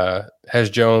 Hez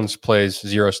Jones plays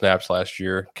 0 snaps last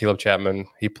year. Caleb Chapman,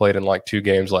 he played in 2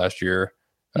 games last year.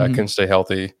 Couldn't stay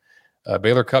healthy.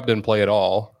 Baylor Cupp didn't play at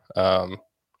all.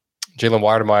 Jalen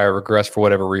Wydermyer regressed for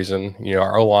whatever reason.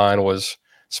 Our O-line was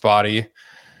spotty.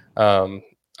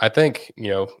 I think,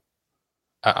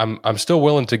 I'm still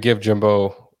willing to give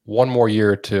Jimbo one more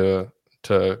year to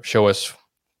show us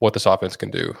what this offense can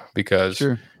do, because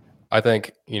Sure. I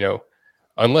think,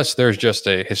 unless there's just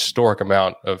a historic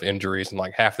amount of injuries and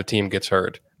like half the team gets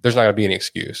hurt, there's not going to be any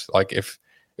excuse. Like if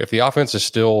the offense is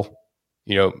still,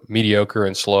 mediocre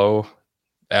and slow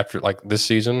after like this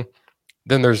season,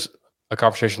 then there's a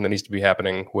conversation that needs to be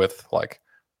happening with like,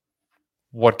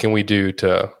 what can we do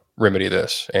to remedy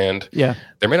this? And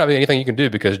there may not be anything you can do,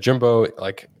 because Jimbo,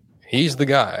 like, he's the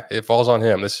guy. It falls on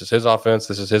him. This is his offense.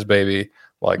 This is his baby.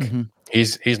 Like,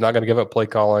 he's not going to give up play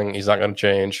calling. He's not going to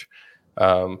change.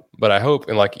 But I hope,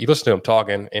 and like, you listen to him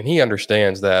talking, and he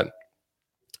understands that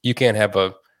you can't have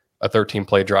a 13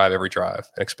 play drive every drive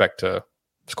and expect to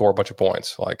score a bunch of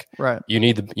points. Like, right. You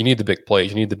need the big plays.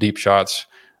 You need the deep shots,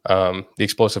 the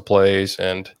explosive plays,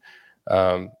 and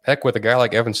heck, with a guy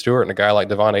like Evan Stewart and a guy like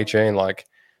Devon Achane, like,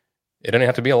 it doesn't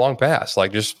have to be a long pass.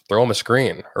 Like, just throw him a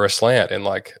screen or a slant, and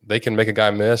like, they can make a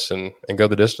guy miss and go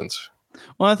the distance.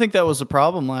 Well, I think that was the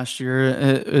problem last year,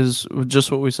 is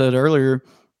just what we said earlier,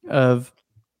 of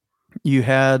you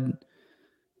had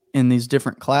in these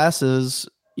different classes,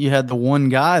 you had the one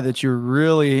guy that you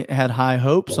really had high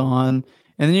hopes on,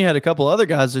 and then you had a couple other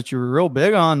guys that you were real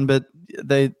big on, but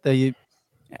they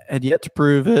had yet to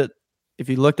prove it. If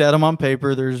you looked at them on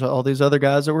paper, there's all these other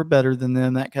guys that were better than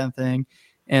them, that kind of thing.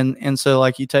 And so,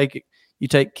 like, you take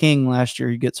King last year,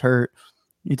 he gets hurt.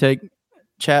 You take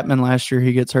Chapman last year,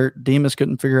 he gets hurt. Demas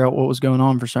couldn't figure out what was going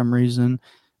on for some reason.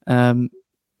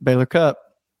 Baylor Cupp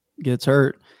gets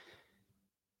hurt.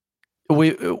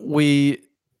 We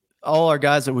all our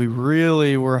guys that we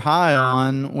really were high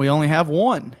on, we only have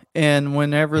one. And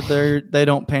whenever they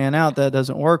don't pan out, that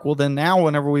doesn't work. Well, then now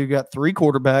whenever we've got three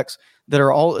quarterbacks that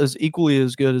are all as equally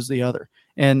as good as the other.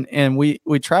 And we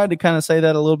tried to kind of say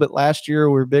that a little bit last year.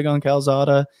 We were big on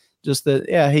Calzada, just that,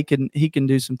 yeah, he can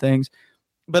do some things.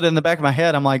 But in the back of my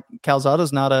head, I'm like,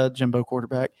 Calzada's not a Jimbo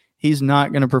quarterback. He's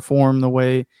not going to perform the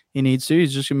way he needs to.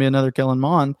 He's just going to be another Kellen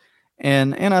Mond.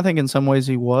 And I think in some ways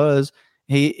he was.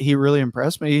 He really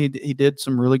impressed me. He did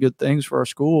some really good things for our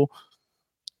school.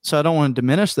 So I don't want to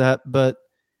diminish that, but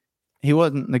he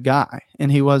wasn't the guy,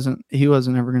 and he wasn't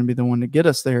ever going to be the one to get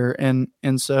us there. And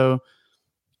so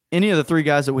any of the three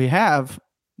guys that we have,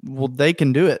 well, they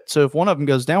can do it. So if one of them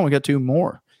goes down, we got two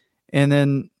more. And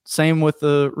then same with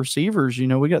the receivers,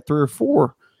 we got three or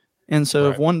four. And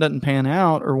so if one doesn't pan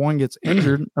out or one gets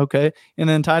injured, okay. And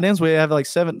then tight ends, we have like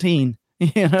 17,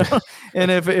 and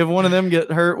if one of them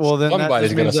get hurt, well, then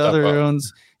somebody's that means the other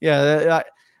ones. Yeah.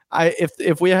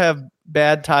 If we have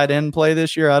bad tight end play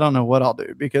this year, I don't know what I'll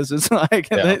do, because it's like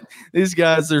these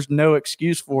guys, there's no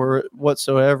excuse for it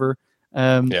whatsoever.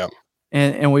 And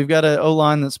we've got an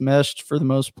O-line that's meshed for the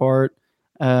most part.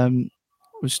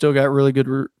 We've still got really good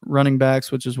running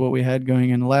backs, which is what we had going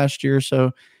into last year.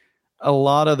 So a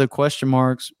lot of the question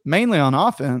marks, mainly on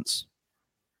offense,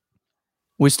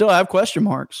 we still have question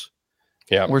marks.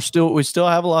 Yeah, we still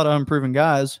have a lot of unproven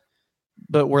guys,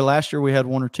 but where last year we had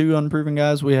one or two unproven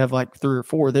guys, we have like three or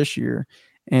four this year,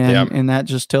 and that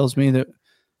just tells me that,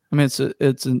 I mean,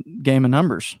 it's a game of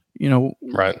numbers.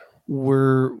 Right.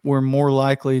 We're more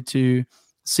likely to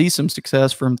see some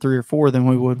success from three or four than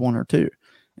we would one or two.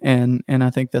 And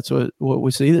I think that's what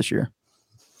we see this year.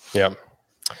 Yeah.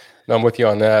 No, I'm with you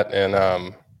on that. And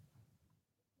I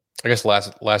guess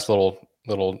last little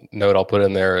note I'll put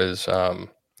in there is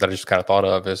that I just kind of thought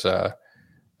of is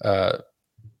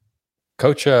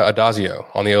Coach Adazio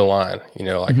on the O-line.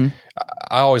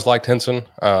 I always liked Henson.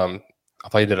 I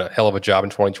thought he did a hell of a job in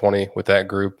 2020 with that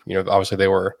group. Obviously they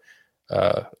were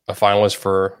a finalist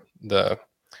for the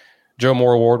Joe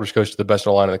Moore Award, which goes to the best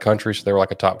O-line in the country. So they were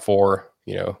like a top 4,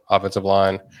 offensive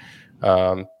line.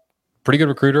 Pretty good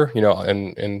recruiter,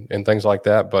 and things like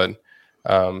that. But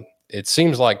it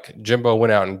seems like Jimbo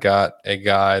went out and got a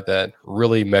guy that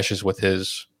really meshes with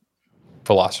his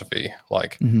philosophy.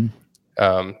 Like,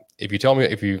 if you tell me,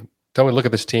 look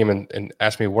at this team and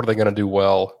ask me, what are they going to do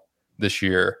well this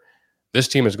year? This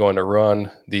team is going to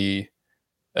run the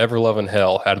ever-loving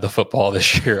hell out of the football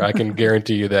this year. I can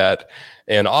guarantee you that.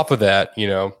 And off of that,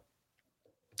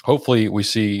 hopefully we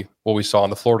see what we saw in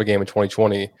the Florida game in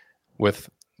 2020 with,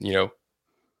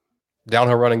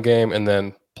 downhill running game and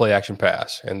then play action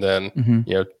pass. And then,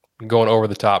 going over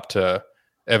the top to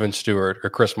Evan Stewart or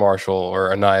Chris Marshall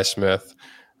or Anaya Smith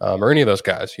or any of those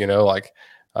guys, I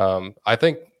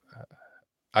think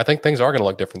things are going to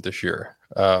look different this year.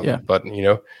 But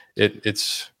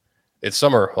it's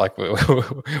summer. Like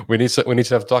we need to have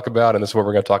to talk about, and this is what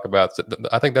we're going to talk about. So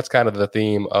I think that's kind of the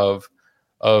theme of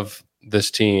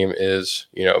this team is,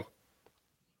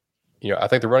 I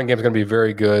think the running game is going to be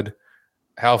very good.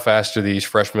 How fast do these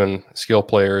freshman skill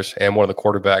players and one of the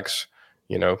quarterbacks,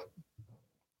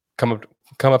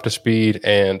 come up to speed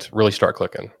and really start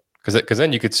clicking? Because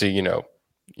then you could see,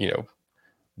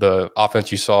 the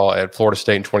offense you saw at Florida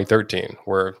State in 2013,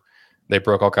 where they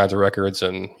broke all kinds of records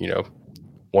and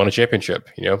won a championship.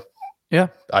 Yeah,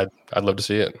 I'd love to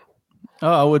see it.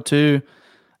 Oh, I would too.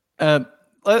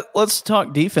 Let's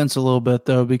talk defense a little bit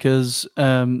though, because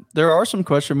there are some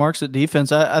question marks at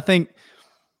defense. I think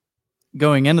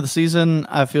going into the season,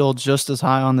 I feel just as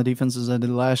high on the defense as I did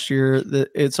last year.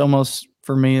 It's almost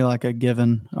for me like a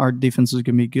given. Our defense is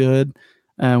going to be good.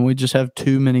 We just have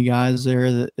too many guys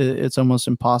there that it's almost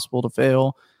impossible to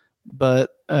fail. But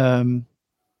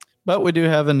we do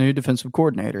have a new defensive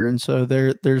coordinator, and so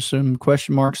there's some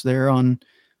question marks there on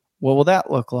what will that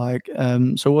look like.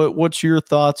 So what's your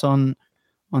thoughts on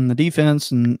the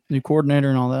defense and new coordinator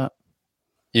and all that?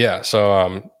 Yeah.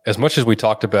 So as much as we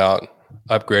talked about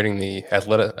upgrading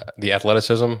the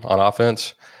athleticism on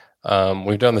offense,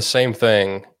 we've done the same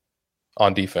thing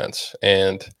on defense.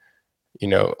 And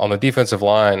on the defensive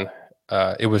line,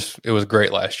 it was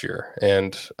great last year.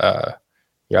 And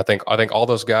I think all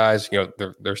those guys,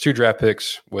 there's 2 draft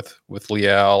picks with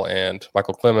Leal and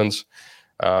Michael Clemens.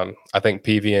 I think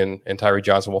Peavy and Tyree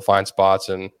Johnson will find spots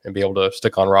and be able to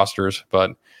stick on rosters.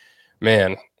 But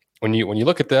man, when you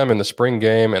look at them in the spring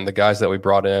game and the guys that we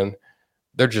brought in,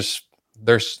 they're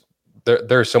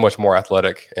so much more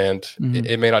athletic, and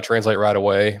it may not translate right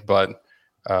away, but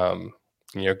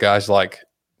guys like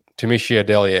Tamisha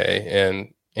Delier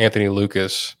and Anthony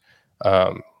Lucas,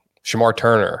 Shamar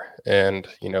Turner, and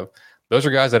those are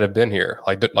guys that have been here.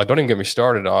 Like don't even get me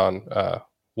started on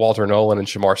Walter Nolan and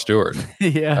Shamar Stewart,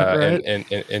 yeah, right.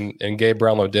 and Gabe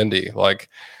Brownlow-Dindy. Like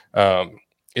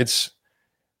it's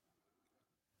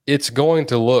going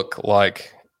to look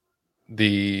like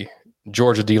the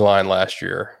Georgia D-line last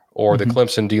year or the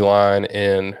Clemson D-line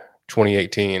in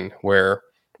 2018, where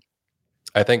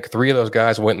I think 3 of those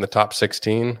guys went in the top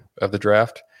 16 of the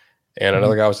draft, and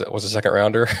another guy was a second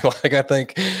rounder. Like I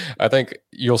think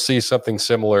you'll see something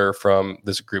similar from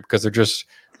this group, because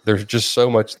there's just so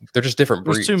much. They're just different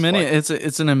breeds. There's too many. Like,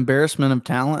 it's an embarrassment of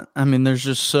talent. I mean, there's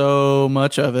just so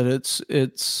much of it.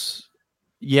 It's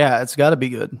got to be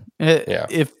good.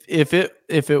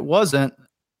 If it wasn't,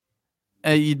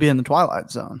 you'd be in the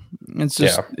twilight zone.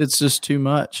 It's just too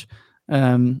much.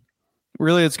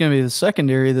 Really, it's going to be the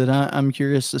secondary that I'm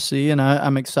curious to see, and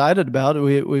I'm excited about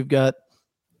it. We've got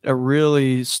a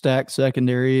really stacked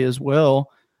secondary as well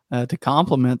to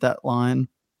complement that line.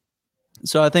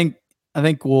 So I think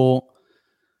we'll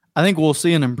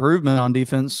see an improvement on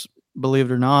defense, believe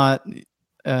it or not.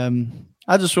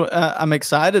 I'm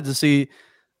excited to see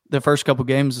the first couple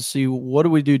games to see what do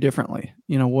we do differently.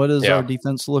 What does our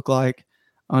defense look like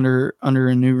under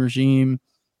a new regime?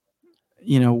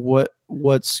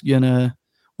 What's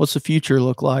the future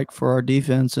look like for our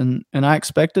defense? And I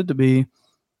expect it to be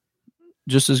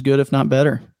just as good, if not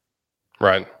better.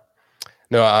 Right.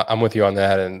 No, I'm with you on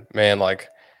that. And man, like,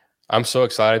 I'm so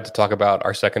excited to talk about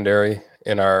our secondary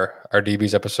in our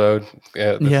DBs episode.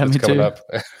 That's coming up.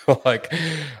 Like,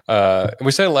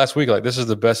 we said it last week, like, this is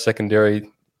the best secondary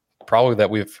probably that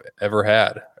we've ever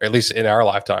had, or at least in our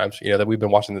lifetimes, that we've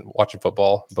been watching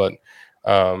football. But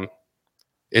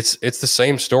it's the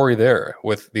same story there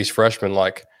with these freshmen.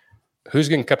 Like, who's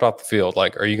getting kept off the field?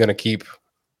 Like, are you going to keep,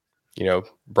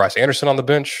 Bryce Anderson on the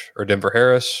bench, or Denver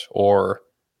Harris, or,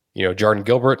 Jordan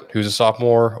Gilbert, who's a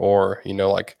sophomore, or,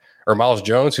 or Miles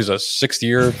Jones, who's a 6th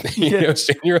year,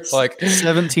 senior, like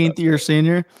 17th year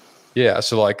senior. Yeah.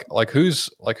 So like who's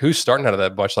starting out of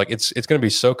that bunch? Like it's going to be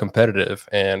so competitive.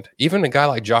 And even a guy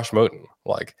like Josh Moten,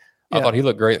 like I thought he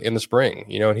looked great in the spring,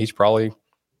 and he's probably,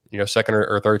 second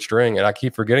or third string. And I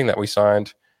keep forgetting that we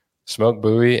signed Smoke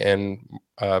Bowie and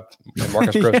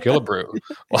Marcus Gross Gillibrew.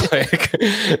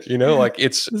 Like,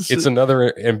 it's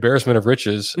another embarrassment of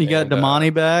riches. You got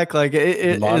Damani back. Like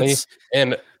Damani,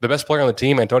 and the best player on the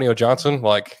team, Antonio Johnson.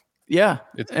 Like, yeah,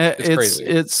 it's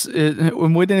crazy.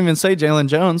 When we didn't even say Jalen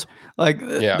Jones. Like,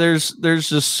 there's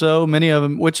just so many of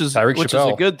them, which is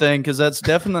a good thing, because that's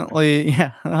definitely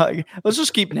like, let's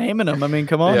just keep naming them. I mean,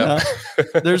 come on now.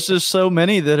 There's just so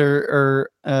many that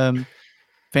are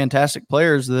fantastic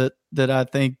players that I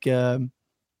think the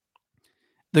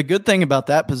good thing about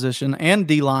that position and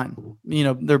D-line,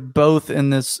 they're both in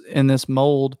this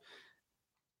mold.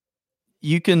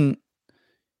 You don't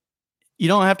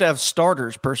have to have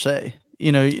starters per se.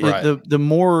 Right. The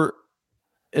more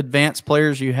advanced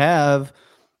players you have,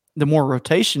 the more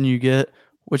rotation you get,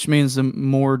 which means the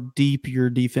more deep your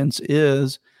defense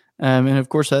is. And of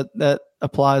course that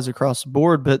applies across the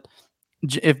board. But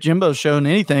if Jimbo's shown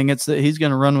anything, it's that he's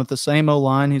going to run with the same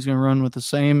O-line. He's going to run with the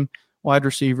same wide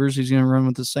receivers. He's going to run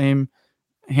with the same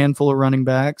handful of running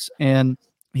backs, and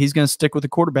he's going to stick with the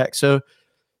quarterback. So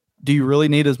do you really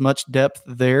need as much depth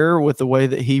there with the way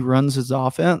that he runs his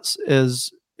offense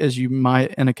as you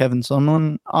might in a Kevin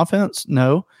Sumlin offense?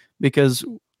 No, because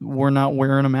we're not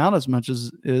wearing them out as much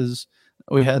as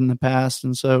we had in the past.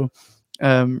 And so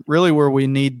really where we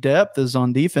need depth is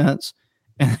on defense,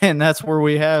 and that's where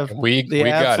we have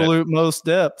the absolute most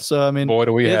depth. So, I mean, boy,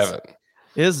 do we have it.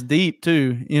 It's deep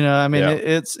too.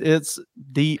 It's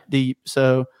deep.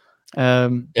 So,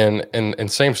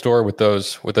 and same story with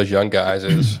those young guys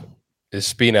is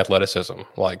speed and athleticism.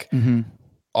 Like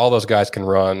all those guys can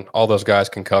run, all those guys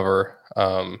can cover.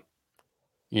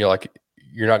 Like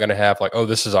you're not going to have like, oh,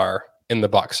 this is our in the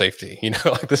box safety.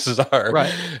 Like this is our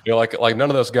right. Like none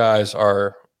of those guys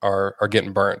are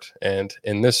getting burnt. And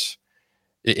in this,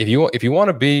 if you want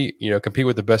to be compete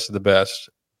with the best of the best,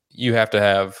 you have to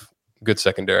have good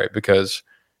secondary, because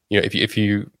if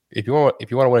you want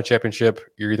to win a championship,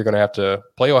 you're either going to have to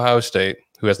play Ohio State,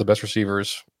 who has the best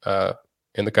receivers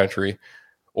in the country,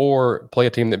 or play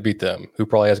a team that beat them, who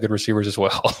probably has good receivers as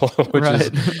well, which is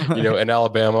in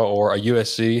Alabama, or a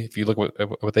USC. If you look at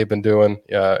what they've been doing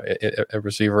at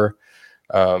receiver,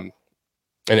 and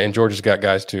Georgia's got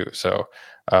guys too. So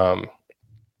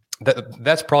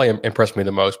that's probably impressed me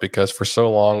the most, because for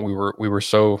so long we were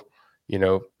so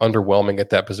underwhelming at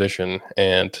that position,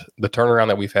 and the turnaround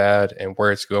that we've had and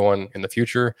where it's going in the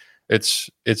future, it's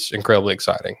incredibly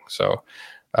exciting. So,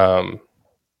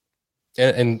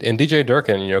 and DJ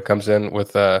Durkin, comes in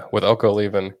with Oko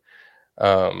leaving.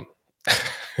 You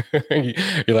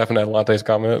laughing at Lante's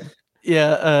comment?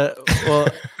 Yeah. Well,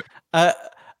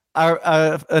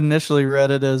 I initially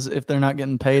read it as if they're not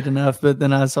getting paid enough, but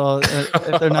then I saw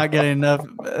if they're not getting enough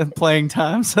playing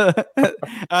time. So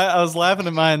I was laughing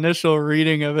at my initial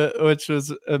reading of it, which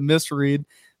was a misread.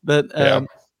 But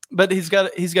he's got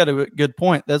a good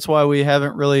point. That's why we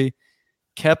haven't really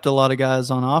kept a lot of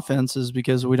guys on offense, is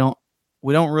because we don't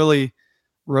really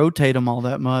rotate them all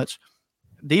that much.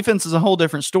 Defense is a whole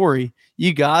different story.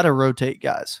 You got to rotate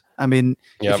guys. I mean,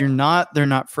 if you're not, they're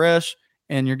not fresh,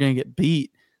 and you're going to get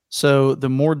beat. So the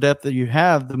more depth that you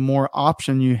have, the more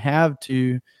option you have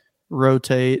to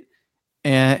rotate.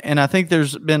 And I think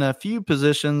there's been a few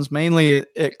positions, mainly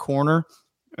at corner,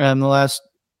 in the last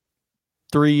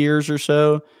 3 years or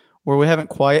so, where we haven't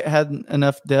quite had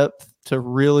enough depth to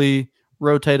really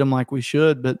rotate them like we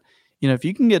should. But, if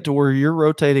you can get to where you're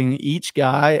rotating each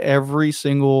guy every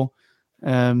single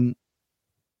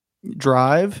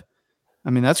drive, I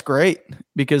mean, that's great,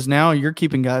 because now you're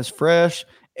keeping guys fresh.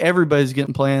 Everybody's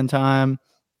getting playing time,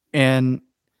 and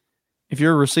if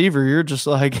you're a receiver, you're just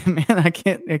like, man, I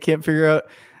can't figure out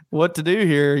what to do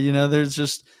here. This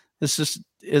just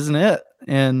isn't it.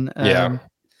 And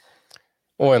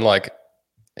well, and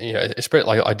especially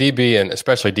like a DB and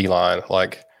especially D line,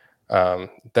 like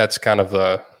that's kind of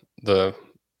the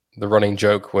running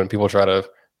joke when people try to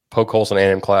poke holes in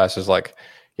A&M class, is like,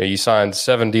 you signed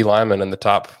 7 D linemen in the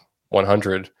top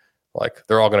 100. Like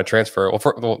they're all going to transfer.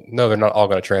 Well, no, they're not all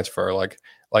going to transfer. Like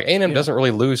A&M doesn't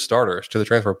really lose starters to the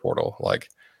transfer portal. Like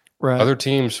other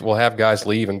teams will have guys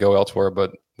leave and go elsewhere,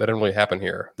 but that didn't really happen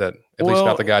here. That at least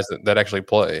not the guys that actually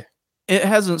play. It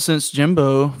hasn't since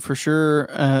Jimbo, for sure.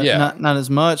 Not as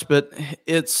much, but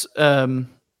it's a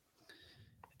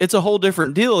whole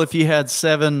different deal if you had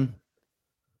 7,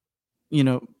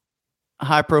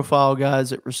 high profile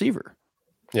guys at receiver.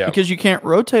 Yeah, because you can't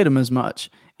rotate them as much.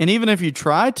 And even if you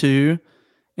try to,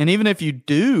 and even if you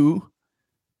do,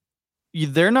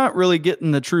 they're not really getting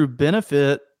the true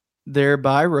benefit there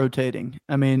by rotating.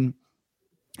 I mean,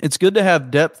 it's good to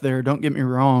have depth there. Don't get me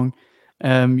wrong.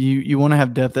 You want to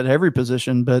have depth at every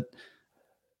position, but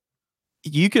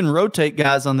you can rotate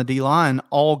guys on the D line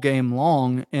all game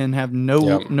long and have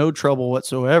no trouble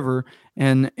whatsoever.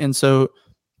 And so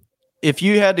if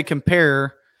you had to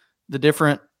compare the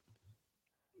different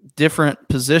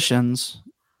positions,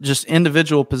 just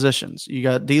individual positions, you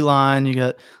got D-line, you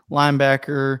got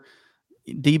linebacker,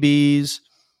 DBs,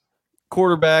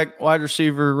 quarterback, wide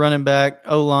receiver, running back,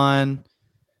 O-line,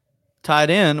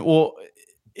 tight end. Well,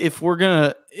 if you're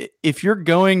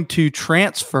going to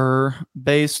transfer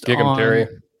based on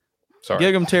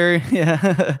Gig'em Terry,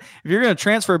 yeah. If you're going to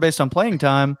transfer based on playing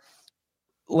time,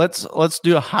 let's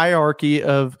do a hierarchy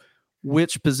of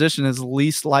which position is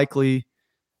least likely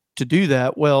to do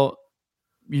that. Well,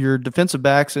 your defensive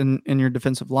backs and your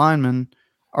defensive linemen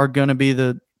are going to be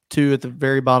the two at the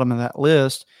very bottom of that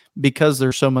list because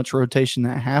there's so much rotation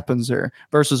that happens there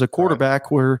versus a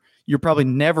quarterback where you're probably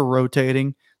never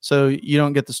rotating. So you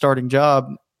don't get the starting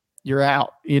job. You're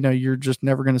out, you're just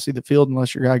never going to see the field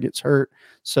unless your guy gets hurt.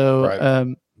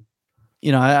 So,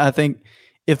 I think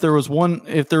if there was one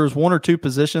or two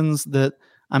positions that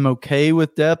I'm okay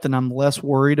with depth and I'm less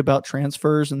worried about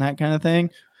transfers and that kind of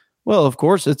thing, well, of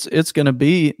course it's going to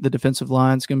be the defensive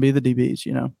line. It's going to be the DBs,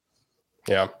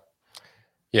 Yeah.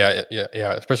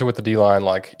 Especially with the D line,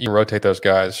 like you rotate those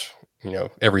guys,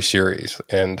 every series,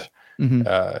 and in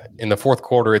the fourth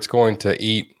quarter, it's going to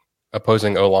eat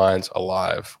opposing O lines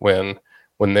alive when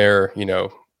they're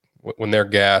when they're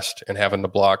gassed and having to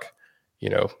block,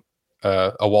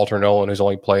 a Walter Nolan who's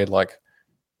only played like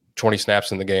 20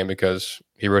 snaps in the game because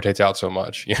he rotates out so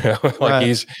much,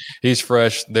 he's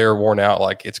fresh, they're worn out.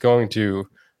 Like it's going to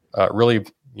really,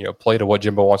 play to what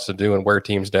Jimbo wants to do and wear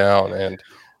teams down. And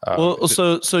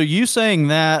so you saying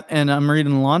that, and I'm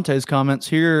reading Lante's comments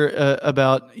here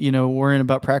about worrying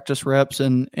about practice reps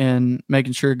and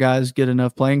making sure guys get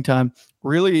enough playing time.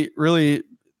 Really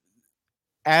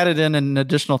added in an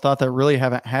additional thought that I really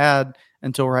haven't had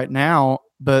until right now.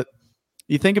 But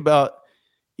you think about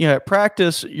at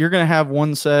practice, you're going to have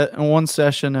one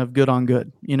session of good on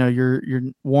good. Your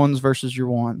ones versus your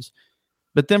ones.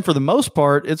 But then for the most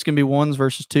part, it's going to be ones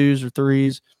versus twos or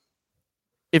threes.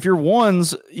 If you're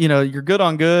ones, you're good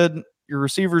on good. Your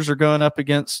receivers are going up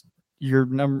against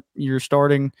your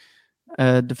starting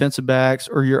defensive backs,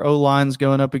 or your O line's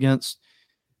going up against,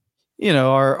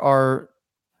 our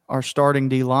starting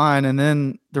D line, and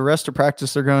then the rest of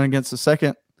practice they're going against the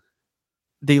second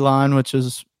D line, which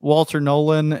is Walter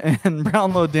Nolan and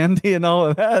Brownlow Dendy and all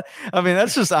of that. I mean,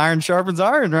 that's just iron sharpens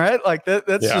iron, right? Like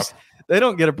that's just. They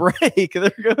don't get a break.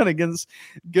 They're going against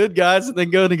good guys and then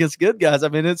going against good guys. I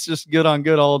mean, it's just good on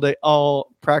good all day,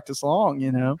 all practice long,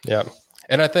 Yeah.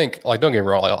 And I think, like, don't get me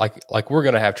wrong, like we're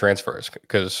going to have transfers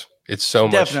because it's so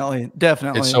much.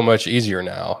 Definitely. It's so much easier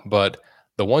now. But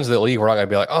the ones that leave, we're not going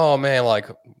to be like, oh, man, like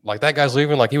that guy's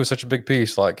leaving. Like, he was such a big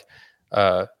piece. Like,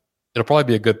 it'll probably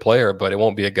be a good player, but it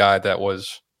won't be a guy that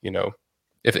was,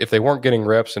 if they weren't getting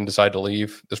reps and decide to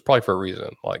leave, it's probably for a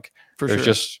reason. Like,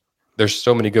 there's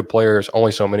so many good players,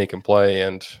 only so many can play,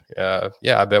 and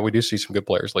I bet we do see some good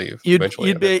players leave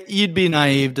eventually. You'd be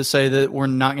naive to say that we're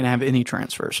not going to have any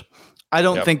transfers. I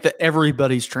don't think that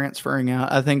everybody's transferring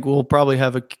out. I think we'll probably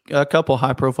have a couple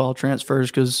high-profile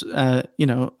transfers because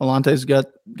Alante's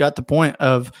got the point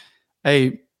of,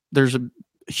 hey, there's a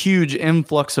huge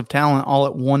influx of talent all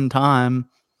at one time.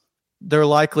 They're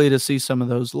likely to see some of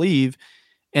those leave,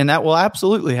 and that will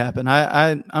absolutely happen.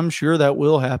 I'm sure that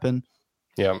will happen.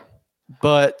 Yeah.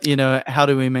 But, how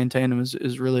do we maintain them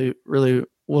is really, really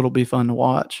what'll be fun to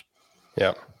watch.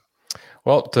 Yeah.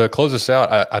 Well, to close this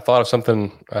out, I thought of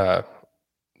something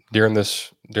during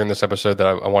this episode that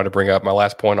I wanted to bring up. My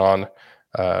last point on,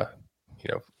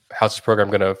 how's this program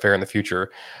going to fare in the future?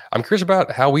 I'm curious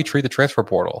about how we treat the transfer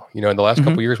portal. In the last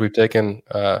couple of years, we've taken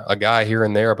a guy here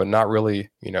and there, but not really,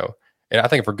 and I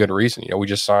think for good reason. We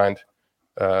just signed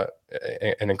an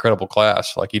incredible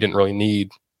class. Like, you didn't really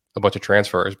need a bunch of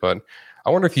transfers, but I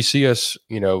wonder if you see us,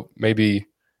 maybe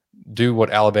do what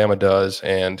Alabama does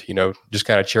and, just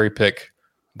kind of cherry pick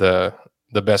the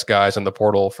best guys in the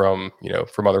portal from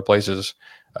other places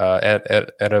at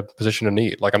a position of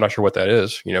need. Like, I'm not sure what that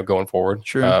is, going forward.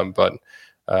 Sure. But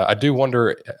I do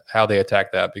wonder how they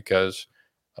attack that because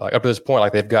up to this point,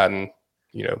 like, they've gotten,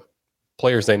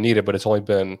 players they needed, but it's only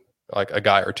been like a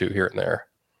guy or two here and there.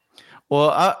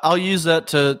 Well, I'll use that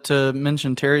to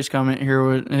mention Terry's comment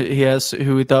here. He has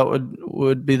who we thought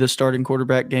would be the starting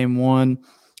quarterback game one.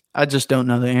 I just don't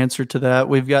know the answer to that.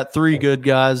 We've got three good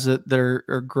guys that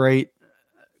are great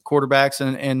quarterbacks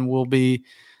and will be,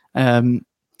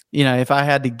 if I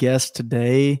had to guess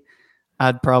today,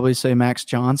 I'd probably say Max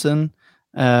Johnson.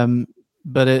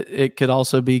 But it could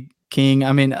also be King.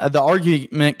 I mean, the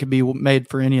argument could be made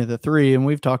for any of the three, and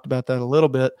we've talked about that a little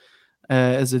bit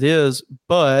as it is,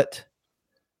 but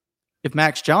if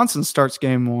Max Johnson starts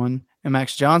game one and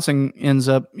Max Johnson ends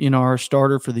up, our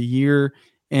starter for the year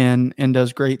and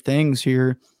does great things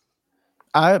here,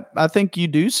 I think you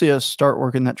do see us start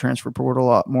working that transfer portal a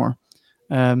lot more.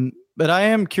 But I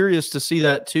am curious to see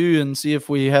that too and see if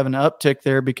we have an uptick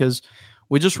there because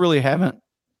we just really haven't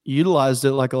utilized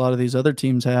it like a lot of these other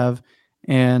teams have.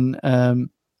 And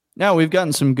now we've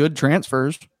gotten some good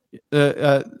transfers.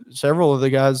 Several of the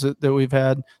guys that we've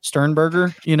had,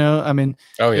 Sternberger,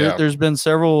 there's been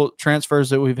several transfers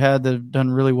that we've had that have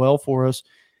done really well for us.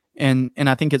 And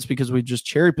I think it's because we just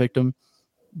cherry picked them.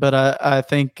 But I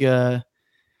think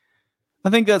I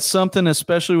think that's something,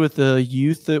 especially with the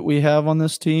youth that we have on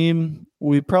this team,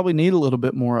 we probably need a little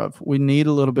bit more of. We need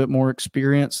a little bit more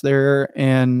experience there.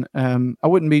 And I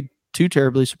wouldn't be too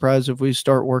terribly surprised if we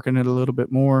start working it a little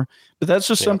bit more. But that's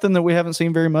just something that we haven't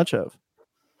seen very much of.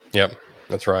 Yep,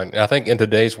 that's right. And I think in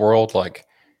today's world, like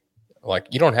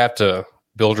you don't have to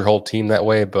build your whole team that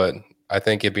way, but I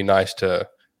think it'd be nice to,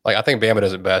 like, I think Bama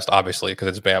does it best, obviously, because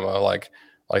it's Bama. Like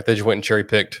they just went and cherry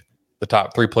picked the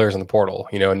top 3 players in the portal,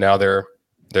 and now they're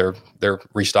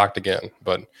restocked again.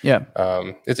 But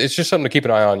it's just something to keep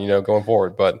an eye on, going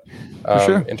forward. But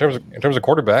sure. in terms of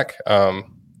quarterback,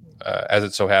 as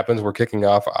it so happens, we're kicking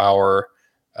off our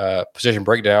position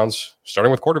breakdowns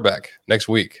starting with quarterback next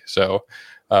week. So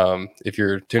if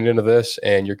you're tuned into this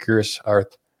and you're curious,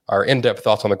 our in-depth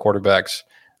thoughts on the quarterbacks,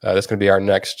 that's going to be our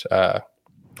next.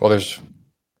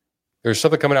 There's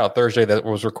something coming out Thursday that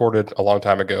was recorded a long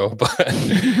time ago, but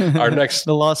our next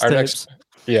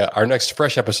our next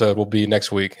fresh episode will be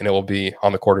next week, and it will be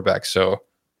on the quarterback. So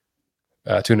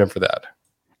tune in for that.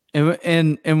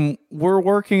 And we're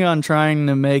working on trying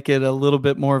to make it a little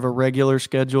bit more of a regular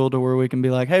schedule to where we can be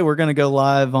like, hey, we're going to go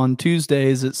live on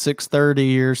Tuesdays at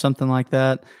 6:30 or something like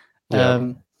that.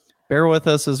 Yeah. Bear with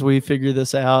us as we figure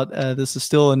this out. This is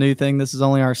still a new thing. This is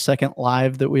only our second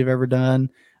live that we've ever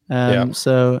done.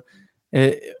 So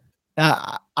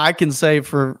I can say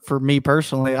for me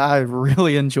personally, I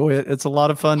really enjoy it. It's a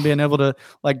lot of fun being able to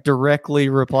like directly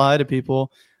reply to people.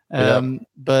 But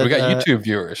we got YouTube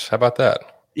viewers. How about that?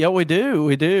 Yeah, we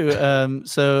do.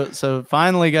 So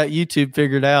finally got YouTube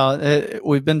figured out.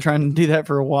 We've been trying to do that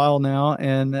for a while now,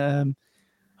 and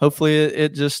hopefully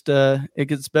it just it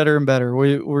gets better and better.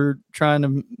 We're trying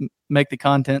to make the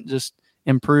content just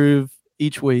improve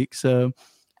each week. So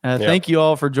thank you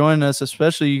all for joining us,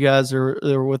 especially you guys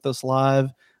that are with us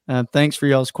live. Thanks for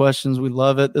y'all's questions. We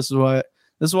love it. This is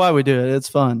why we do it. It's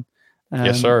fun.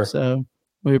 Yes, sir. So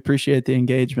we appreciate the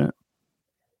engagement.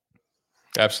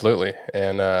 Absolutely.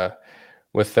 And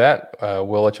with that,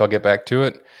 we'll let y'all get back to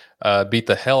it. Beat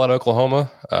the hell out of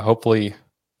Oklahoma. Hopefully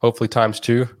times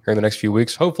 2 here in the next few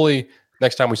weeks. Hopefully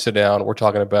next time we sit down, we're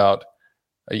talking about,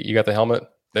 you got the helmet?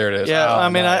 There it is. Yeah, I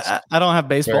mean, nice. I don't have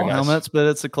baseball helmets, but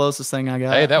it's the closest thing I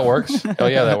got. Hey, that works. Oh,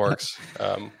 yeah, that works.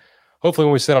 Hopefully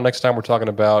when we sit down next time, we're talking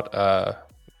about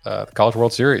the College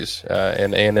World Series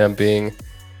and A&M being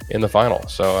in the final.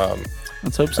 So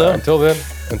let's hope so. Until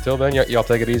then, y'all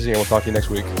take it easy, and we'll talk to you next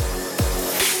week.